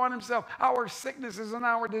took upon himself our sicknesses and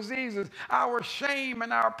our diseases, our shame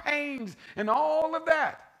and our pains and all of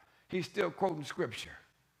that, he's still quoting Scripture.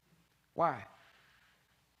 Why?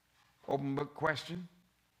 Open book question.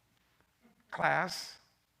 Class,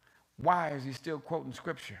 why is he still quoting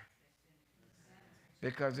Scripture?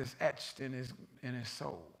 Because it's etched in his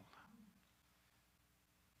soul.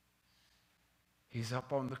 He's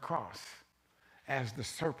up on the cross as the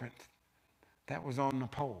serpent that was on the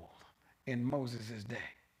pole in Moses' day.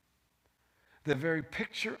 The very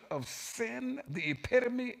picture of sin, the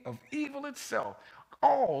epitome of evil itself,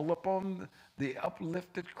 all upon the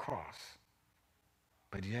uplifted cross.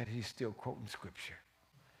 But yet he's still quoting Scripture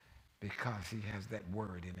because he has that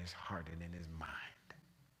word in his heart and in his mind.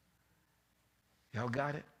 Y'all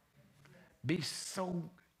got it? Be so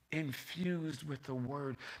infused with the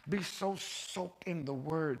word. Be so soaked in the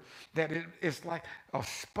word that it's like a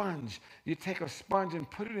sponge. You take a sponge and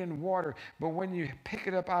put it in water, but when you pick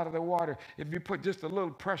it up out of the water, if you put just a little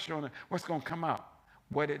pressure on it, what's going to come out?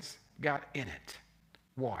 What it's got in it.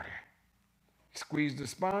 Water. Squeeze the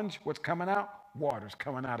sponge, what's coming out? Water's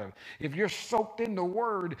coming out of it. If you're soaked in the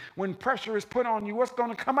word, when pressure is put on you, what's going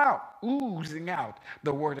to come out? Oozing out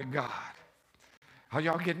the word of God. Are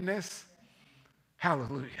y'all getting this?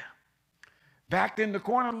 Hallelujah. Backed in the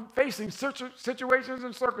corner, facing situations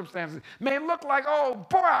and circumstances. May look like, oh,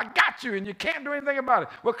 boy, I got you, and you can't do anything about it.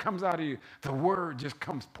 What comes out of you? The word just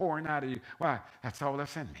comes pouring out of you. Why? That's all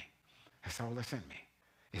that's in me. That's all that's in me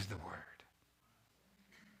is the word.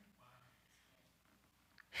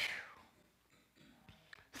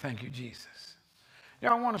 Thank you, Jesus.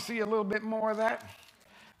 Y'all want to see a little bit more of that?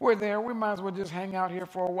 We're there. We might as well just hang out here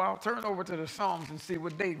for a while. Turn over to the Psalms and see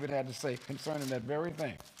what David had to say concerning that very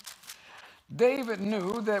thing. David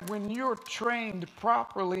knew that when you're trained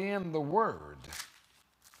properly in the word,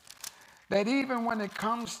 that even when it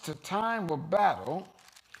comes to time of battle,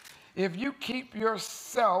 if you keep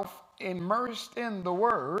yourself immersed in the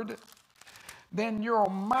word, then your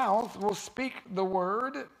mouth will speak the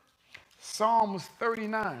word, Psalms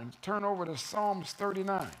 39. Turn over to Psalms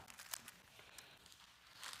 39.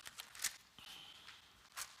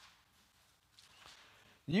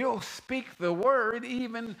 You'll speak the word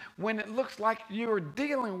even when it looks like you're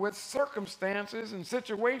dealing with circumstances and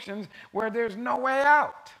situations where there's no way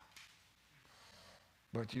out.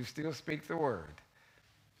 But you still speak the word.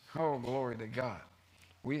 Oh, glory to God.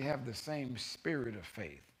 We have the same spirit of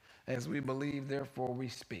faith. As we believe, therefore we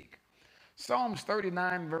speak. Psalms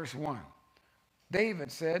 39, verse 1.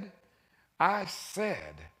 David said, I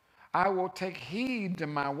said, I will take heed to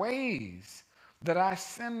my ways, that I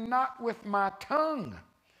sin not with my tongue.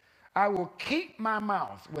 I will keep my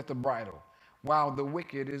mouth with the bridle while the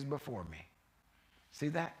wicked is before me. See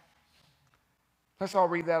that? Let's all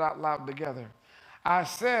read that out loud together. I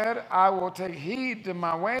said, I will take heed to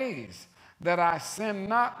my ways, that I sin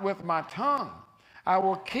not with my tongue. I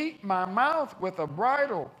will keep my mouth with a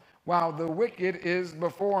bridle while the wicked is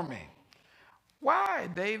before me. Why,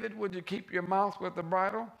 David, would you keep your mouth with the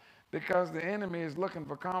bridle? Because the enemy is looking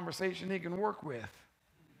for conversation he can work with.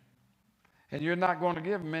 And you're not going to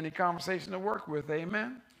give him any conversation to work with,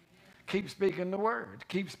 amen? Keep speaking the word.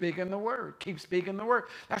 Keep speaking the word. Keep speaking the word.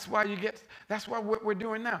 That's why what we're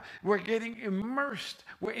doing now. We're getting immersed.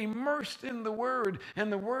 We're immersed in the word,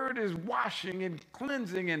 and the word is washing and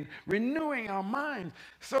cleansing and renewing our minds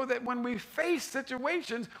so that when we face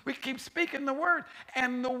situations, we keep speaking the word,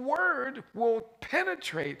 and the word will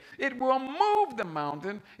penetrate. It will move the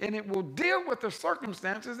mountain, and it will deal with the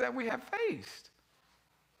circumstances that we have faced.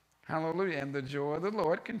 Hallelujah. And the joy of the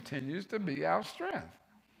Lord continues to be our strength.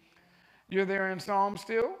 You're there in Psalms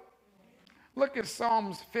still? Look at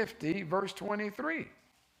Psalms 50, verse 23.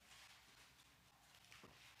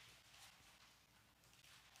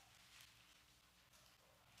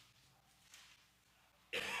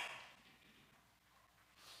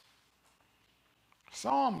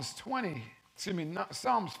 Psalms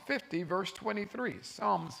 50, verse 23.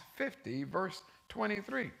 Psalms 50, verse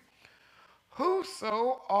 23.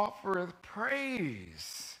 Whoso offereth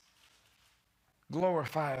praise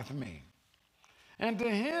glorifieth me. And to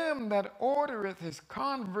him that ordereth his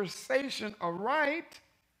conversation aright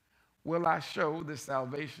will I show the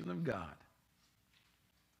salvation of God.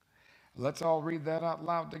 Let's all read that out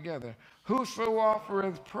loud together. Whoso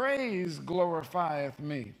offereth praise glorifieth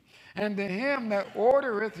me. And to him that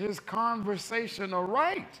ordereth his conversation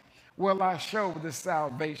aright will I show the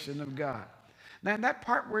salvation of God. Now in that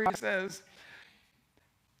part where he says,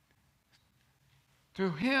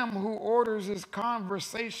 to him who orders his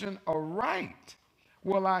conversation aright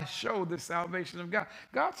will I show the salvation of God.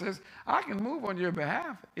 God says, I can move on your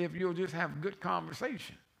behalf if you'll just have good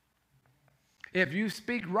conversation. If you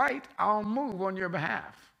speak right, I'll move on your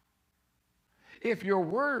behalf. If your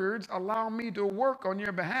words allow me to work on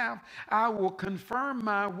your behalf, I will confirm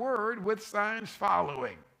my word with signs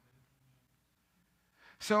following.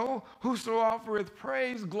 So, whoso offereth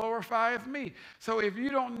praise glorifieth me. So if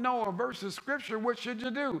you don't know a verse of scripture, what should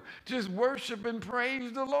you do? Just worship and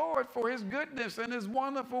praise the Lord for his goodness and his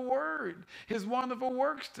wonderful word, his wonderful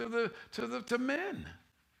works to men.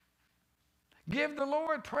 Give the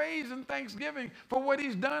Lord praise and thanksgiving for what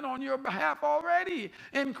he's done on your behalf already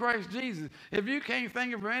in Christ Jesus. If you can't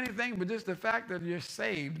think of anything but just the fact that you're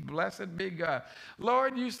saved, blessed be God.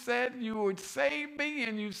 Lord, you said you would save me,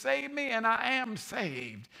 and you saved me, and I am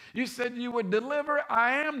saved. You said you would deliver.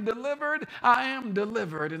 I am delivered. I am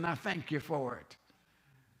delivered, and I thank you for it.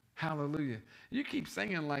 Hallelujah. You keep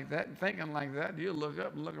singing like that and thinking like that, you'll look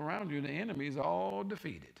up and look around you, and the enemy's all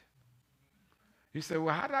defeated. You say,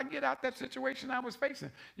 well, how did I get out that situation I was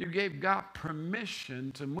facing? You gave God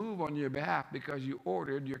permission to move on your behalf because you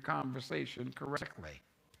ordered your conversation correctly.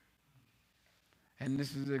 And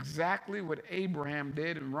this is exactly what Abraham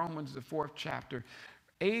did in Romans, the 4th chapter.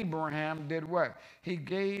 Abraham did what? He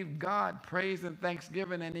gave God praise and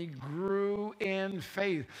thanksgiving, and he grew in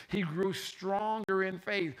faith. He grew stronger in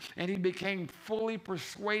faith, and he became fully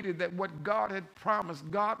persuaded that what God had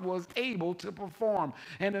promised, God was able to perform.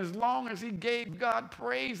 And as long as he gave God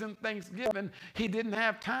praise and thanksgiving, he didn't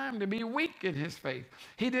have time to be weak in his faith.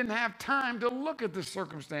 He didn't have time to look at the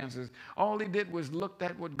circumstances. All he did was look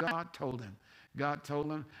at what God told him. God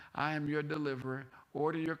told him, I am your deliverer.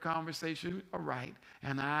 Order your conversation aright,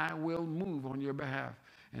 and I will move on your behalf.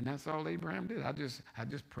 And that's all Abraham did. I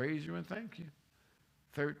just praise you and thank you.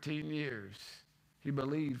 13 years he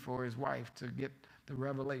believed for his wife to get the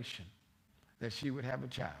revelation that she would have a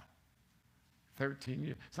child. 13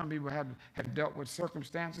 years. Some people have dealt with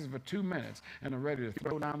circumstances for 2 minutes and are ready to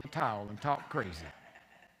throw down the towel and talk crazy.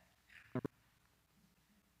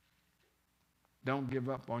 Don't give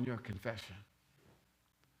up on your confession.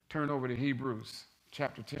 Turn over to Hebrews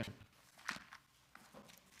chapter 10.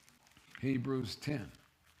 Hebrews 10.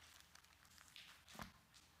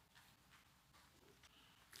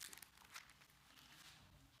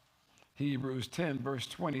 Hebrews 10, verse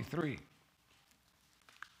 23.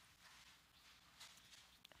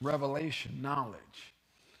 Revelation, knowledge.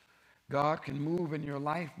 God can move in your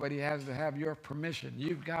life, but he has to have your permission.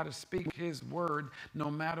 You've got to speak his word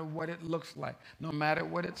no matter what it looks like, no matter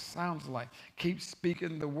what it sounds like. Keep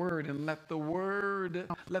speaking the word and let the word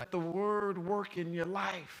work in your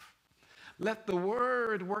life. Let the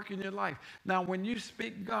word work in your life. Now, when you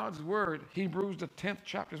speak God's word, Hebrews, the 10th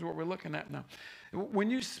chapter is what we're looking at now. When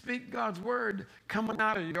you speak God's word coming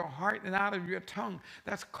out of your heart and out of your tongue,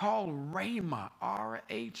 that's called rhema,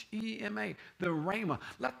 R-H-E-M-A, the rhema.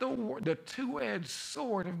 Let the two-edged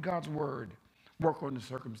sword of God's word work on the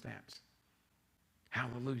circumstance.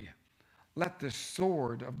 Hallelujah. Let the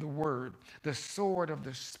sword of the word, the sword of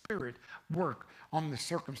the Spirit, work on the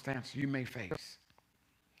circumstance you may face.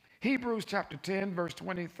 Hebrews chapter 10, verse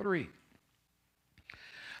 23.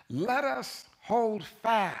 Let us hold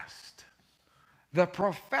fast the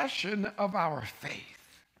profession of our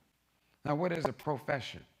faith. Now, what is a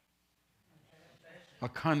profession? A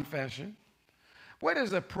confession. What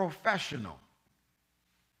is a professional?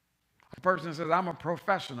 A person says, I'm a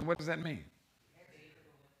professional. What does that mean?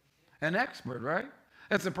 An expert, right?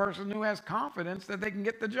 It's a person who has confidence that they can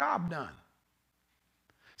get the job done.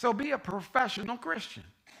 So be a professional Christian.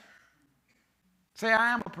 Say,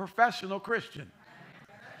 I am a professional Christian.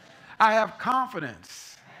 I have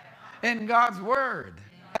confidence in God's word.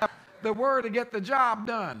 The word to get the job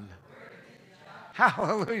done.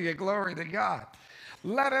 Hallelujah. Glory to God.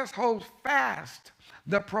 Let us hold fast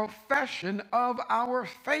the profession of our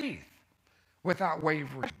faith without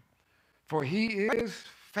wavering. For he is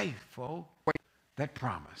faithful that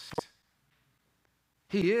promised.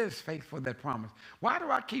 He is faithful that promised. Why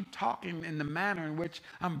do I keep talking in the manner in which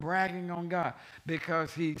I'm bragging on God?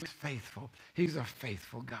 Because he's faithful. He's a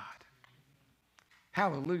faithful God.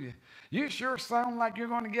 Hallelujah. You sure sound like you're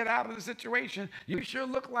going to get out of the situation. You sure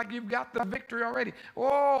look like you've got the victory already.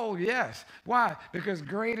 Oh, yes. Why? Because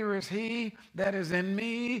greater is he that is in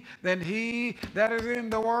me than he that is in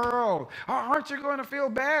the world. Aren't you going to feel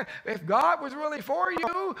bad? If God was really for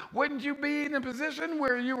you, wouldn't you be in a position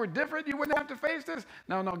where you were different? You wouldn't have to face this?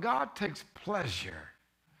 No, God takes pleasure.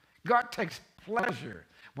 God takes pleasure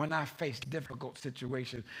when I face difficult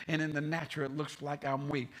situations. And in the natural, it looks like I'm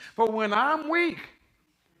weak. But when I'm weak,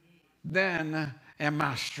 then am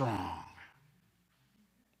I strong.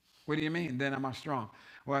 What do you mean, then am I strong?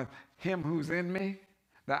 Well, him who's in me,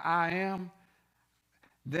 the I am,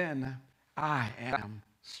 then I am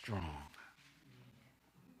strong.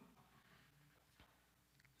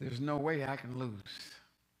 There's no way I can lose.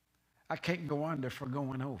 I can't go under for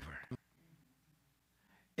going over.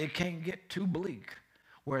 It can't get too bleak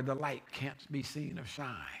where the light can't be seen or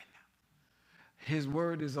shine. His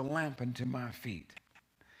word is a lamp unto my feet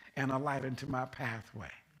and a light unto my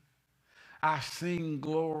pathway. I sing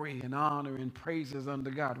glory and honor and praises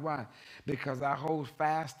unto God. Why? Because I hold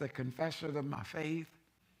fast the confession of my faith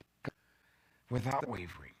without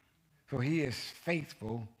wavering. For he is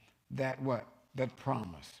faithful that what? That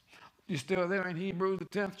promise. You still there in Hebrews, the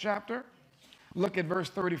 10th chapter? Look at verse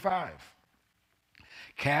 35.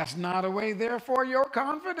 Cast not away therefore your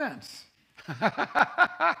confidence,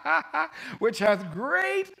 which hath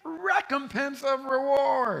great recompense of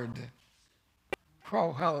reward.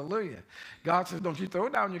 Oh, hallelujah. God says, don't you throw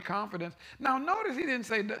down your confidence. Now, notice he didn't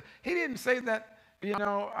say that,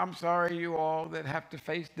 I'm sorry, you all that have to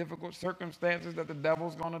face difficult circumstances, that the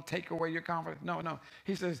devil's going to take away your confidence. No.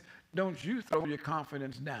 He says, don't you throw your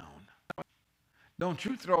confidence down. Don't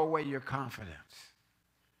you throw away your confidence.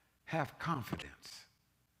 Have confidence.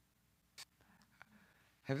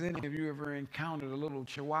 Have any of you ever encountered a little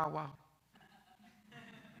chihuahua?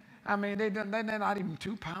 I mean, they're not even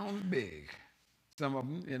 2 pounds big. Some of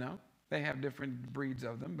them, they have different breeds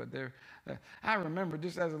of them, but I remember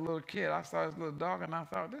just as a little kid, I saw this little dog, and I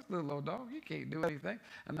thought, this little old dog, he can't do anything.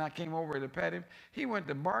 And I came over to pet him. He went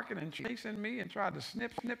to barking and chasing me and tried to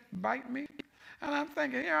snip, bite me. And I'm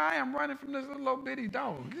thinking, here I am running from this little old bitty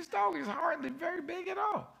dog. This dog is hardly very big at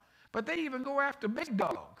all. But they even go after big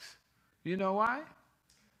dogs. You know why?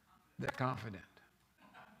 They're confident.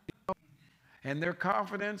 And their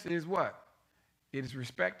confidence is what? It is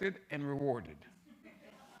respected and rewarded.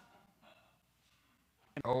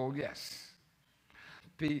 Oh, yes.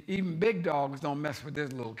 Even big dogs don't mess with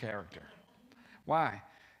this little character. Why?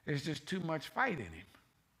 There's just too much fight in him.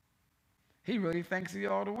 He really thinks he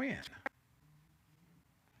ought to win.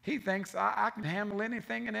 He thinks I can handle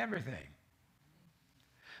anything and everything.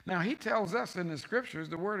 Now, he tells us in the scriptures,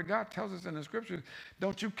 the word of God tells us in the scriptures,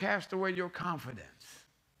 don't you cast away your confidence.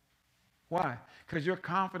 Why? Because your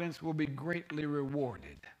confidence will be greatly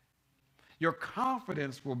rewarded. Your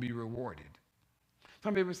confidence will be rewarded.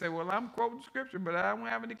 Some people say, well, I'm quoting scripture, but I don't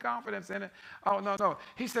have any confidence in it. Oh, no.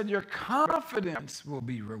 He said your confidence will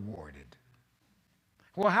be rewarded.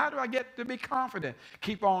 Well, how do I get to be confident?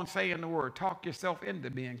 Keep on saying the word. Talk yourself into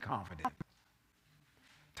being confident.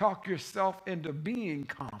 Talk yourself into being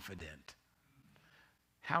confident.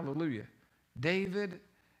 Hallelujah. David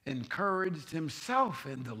encouraged himself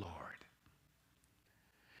in the Lord.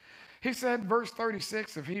 He said, verse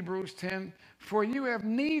 36 of Hebrews 10, for you have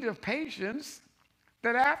need of patience,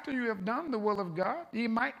 that after you have done the will of God, ye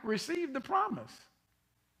might receive the promise.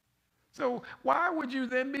 So why would you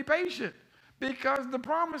then be patient? Because the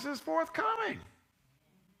promise is forthcoming.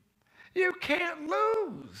 You can't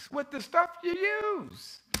lose with the stuff you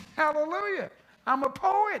use. Hallelujah. I'm a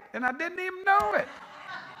poet, and I didn't even know it.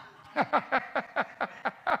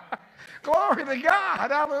 Glory to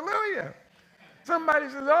God. Hallelujah. Somebody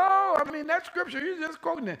says, oh, I mean, that scripture, you're just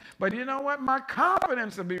quoting it. But you know what? My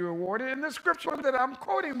confidence will be rewarded. In the scripture that I'm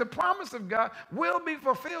quoting, the promise of God will be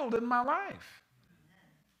fulfilled in my life.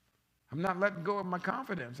 I'm not letting go of my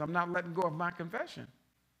confidence. I'm not letting go of my confession.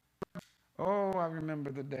 Oh, I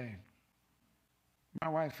remember the day. My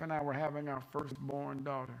wife and I were having our firstborn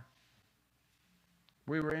daughter.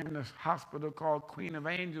 We were in this hospital called Queen of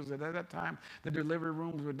Angels, and at that time, the delivery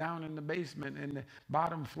rooms were down in the basement in the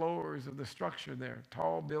bottom floors of the structure there,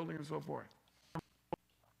 tall building and so forth.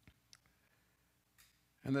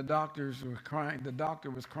 And the doctors were crying. The doctor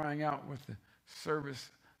was crying out with the service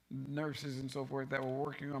nurses and so forth that were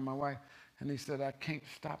working on my wife, and he said, I can't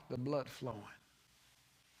stop the blood flowing.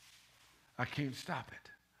 I can't stop it.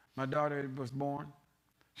 My daughter was born.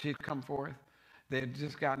 She had come forth. They had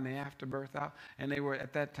just gotten the afterbirth out, and they were,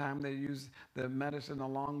 at that time, they used the medicine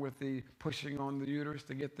along with the pushing on the uterus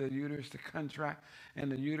to get the uterus to contract,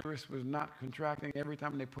 and the uterus was not contracting. Every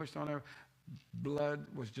time they pushed on her, blood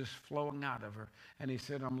was just flowing out of her. And he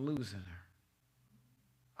said, I'm losing her.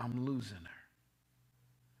 I'm losing her.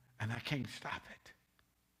 And I can't stop it.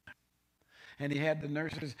 And he had the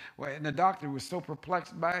nurses, and the doctor was so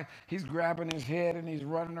perplexed by it. He's grabbing his head and he's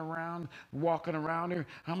running around, walking around her.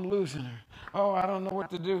 I'm losing her. Oh, I don't know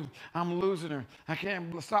what to do. I'm losing her. I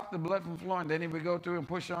can't stop the blood from flowing. Then he would go through and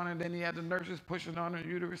push on her. Then he had the nurses pushing on her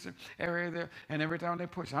uterus area there. And every time they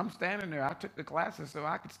push, I'm standing there. I took the classes so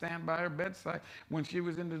I could stand by her bedside when she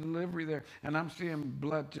was in the delivery there. And I'm seeing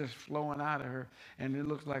blood just flowing out of her. And it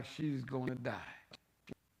looks like she's going to die.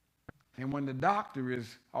 And when the doctor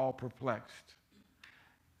is all perplexed,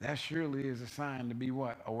 that surely is a sign to be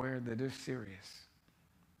what? Aware that it's serious.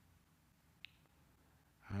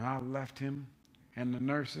 And I left him and the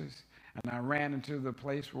nurses, and I ran into the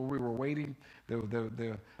place where we were waiting,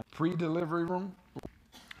 the pre-delivery room.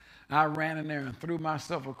 I ran in there and threw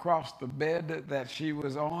myself across the bed that she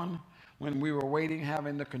was on when we were waiting,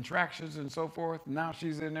 having the contractions and so forth. Now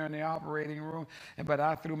she's in there in the operating room, but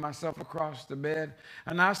I threw myself across the bed,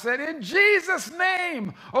 and I said, in Jesus'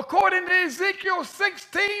 name, according to Ezekiel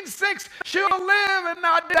 16:6, she'll live and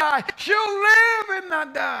not die. She'll live and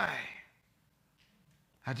not die.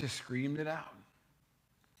 I just screamed it out,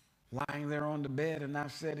 lying there on the bed, and I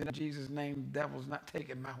said, in Jesus' name, the devil's not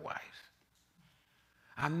taking my wife.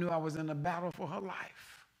 I knew I was in a battle for her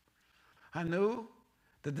life. I knew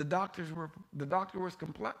that the doctor was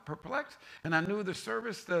perplexed, and I knew the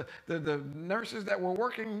service, the nurses that were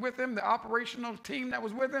working with him, the operational team that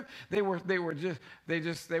was with him, they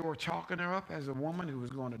were chalking her up as a woman who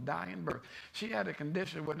was going to die in birth. She had a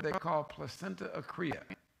condition, what they call placenta acrea.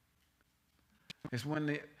 It's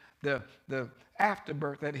when the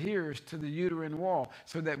afterbirth adheres to the uterine wall,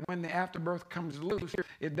 so that when the afterbirth comes loose,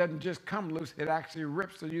 it doesn't just come loose, it actually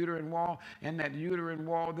rips the uterine wall, and that uterine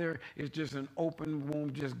wall there is just an open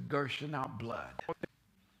wound, just gushing out blood.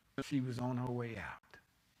 She was on her way out.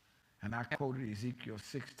 And I quoted Ezekiel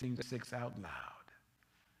 16:6 out loud.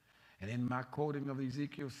 And in my quoting of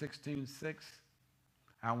Ezekiel 16:6,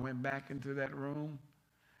 I went back into that room,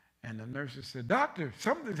 and the nurses said, Doctor,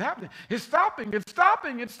 something's happening. It's stopping, it's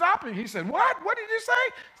stopping, it's stopping. He said, what? What did you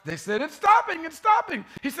say? They said, it's stopping, it's stopping.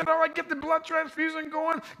 He said, all right, get the blood transfusion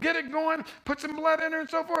going, get it going, put some blood in her and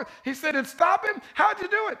so forth. He said, it's stopping? How'd you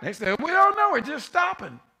do it? They said, we don't know, it's just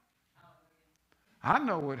stopping. I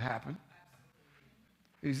know what happened.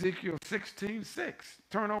 Ezekiel 16:6.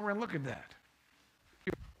 Turn over and look at that.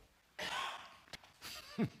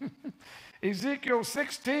 Ezekiel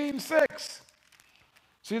 16:6.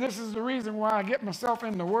 See, this is the reason why I get myself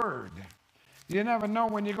in the Word. You never know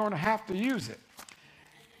when you're going to have to use it.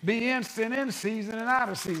 be instant in season and out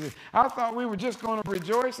of season. I thought we were just going to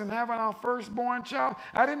rejoice in having our firstborn child.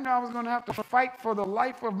 I didn't know I was going to have to fight for the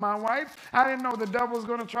life of my wife. I didn't know the devil was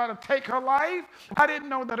going to try to take her life. I didn't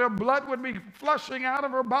know that her blood would be flushing out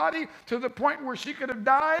of her body to the point where she could have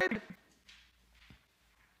died.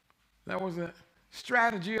 That was a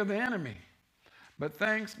strategy of the enemy. But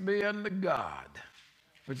thanks be unto God,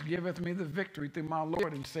 which giveth me the victory through my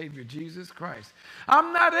Lord and Savior Jesus Christ.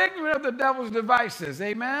 I'm not ignorant of the devil's devices.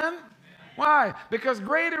 Amen? Why? Because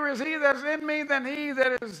greater is he that is in me than he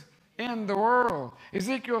that is in the world.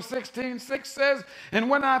 Ezekiel 16:6 says, and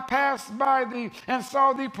when I passed by thee and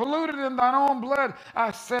saw thee polluted in thine own blood,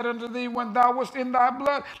 I said unto thee, when thou wast in thy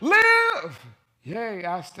blood, live. Yea,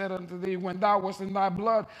 I said unto thee, when thou wast in thy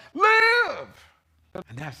blood, live.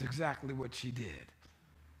 And that's exactly what she did.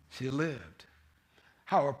 She lived.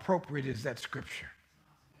 How appropriate is that scripture?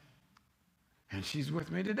 And she's with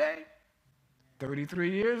me today,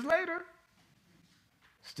 33 years later.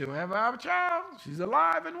 Still have our child. She's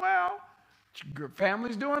alive and well. Her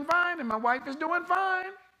family's doing fine, and my wife is doing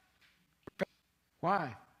fine.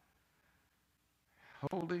 Why?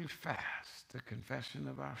 Holding fast the confession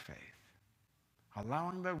of our faith.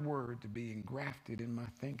 Allowing that word to be engrafted in my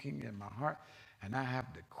thinking and my heart. And I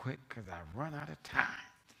have to quit because I've run out of time.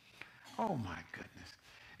 Oh, my goodness.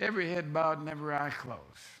 Every head bowed and every eye closed.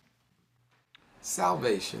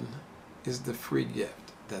 Salvation is the free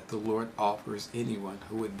gift that the Lord offers anyone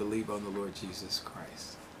who would believe on the Lord Jesus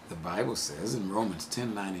Christ. The Bible says in Romans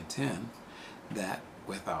 10:9 and 10 that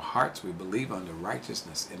with our hearts we believe unto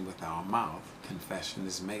righteousness, and with our mouth confession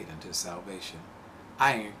is made unto salvation.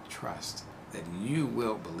 I trust that you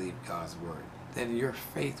will believe God's word, that your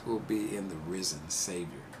faith will be in the risen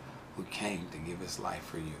Savior who came to give his life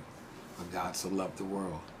for you. For God so loved the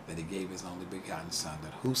world that he gave his only begotten Son,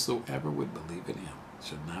 that whosoever would believe in him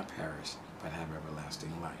should not perish, but have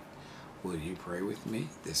everlasting life. Will you pray with me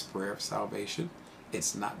this prayer of salvation?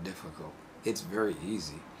 It's not difficult. It's very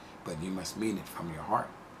easy, but you must mean it from your heart.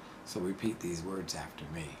 So repeat these words after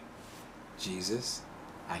me. Jesus,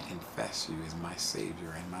 I confess you as my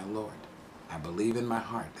Savior and my Lord. I believe in my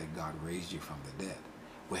heart that God raised you from the dead.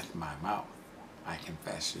 With my mouth, I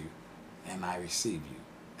confess you and I receive you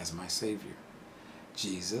as my Savior.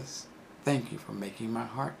 Jesus, thank you for making my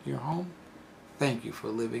heart your home. Thank you for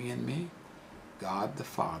living in me. God the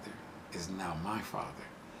Father is now my Father,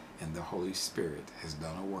 and the Holy Spirit has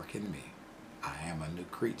done a work in me. I am a new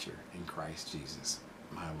creature in Christ Jesus,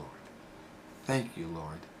 my Lord. Thank you,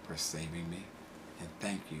 Lord, for saving me, and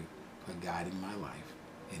thank you for guiding my life.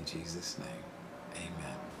 In Jesus' name,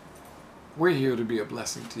 amen. We're here to be a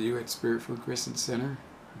blessing to you at Spirit Food Christian Center.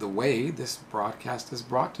 The way this broadcast is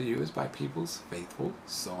brought to you is by people's faithful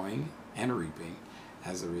sowing and reaping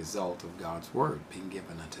as a result of God's word being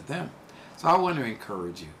given unto them. So I want to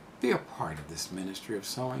encourage you, be a part of this ministry of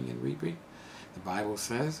sowing and reaping. The Bible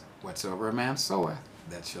says, whatsoever a man soweth,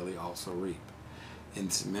 that shall he also reap. In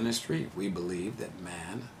this ministry, we believe that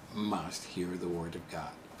man must hear the word of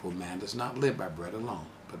God. For man does not live by bread alone,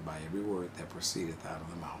 but by every word that proceedeth out of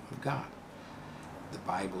the mouth of God. The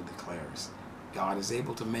Bible declares, God is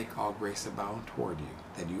able to make all grace abound toward you,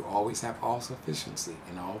 that you always have all sufficiency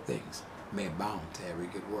in all things, may abound to every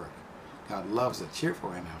good work. God loves a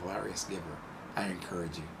cheerful and hilarious giver. I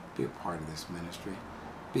encourage you, be a part of this ministry.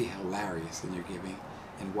 Be hilarious in your giving,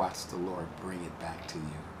 and watch the Lord bring it back to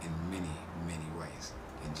you in many, many ways.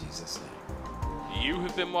 In Jesus' name. You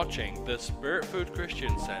have been watching the Spirit Food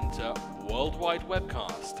Christian Center worldwide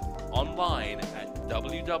webcast online at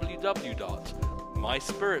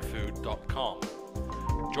www.myspiritfood.com.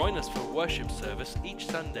 Join us for worship service each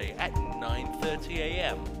Sunday at 9:30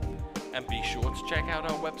 a.m. And be sure to check out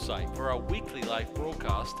our website for our weekly live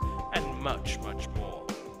broadcast and much, much more.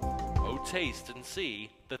 Oh, taste and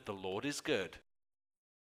see that the Lord is good.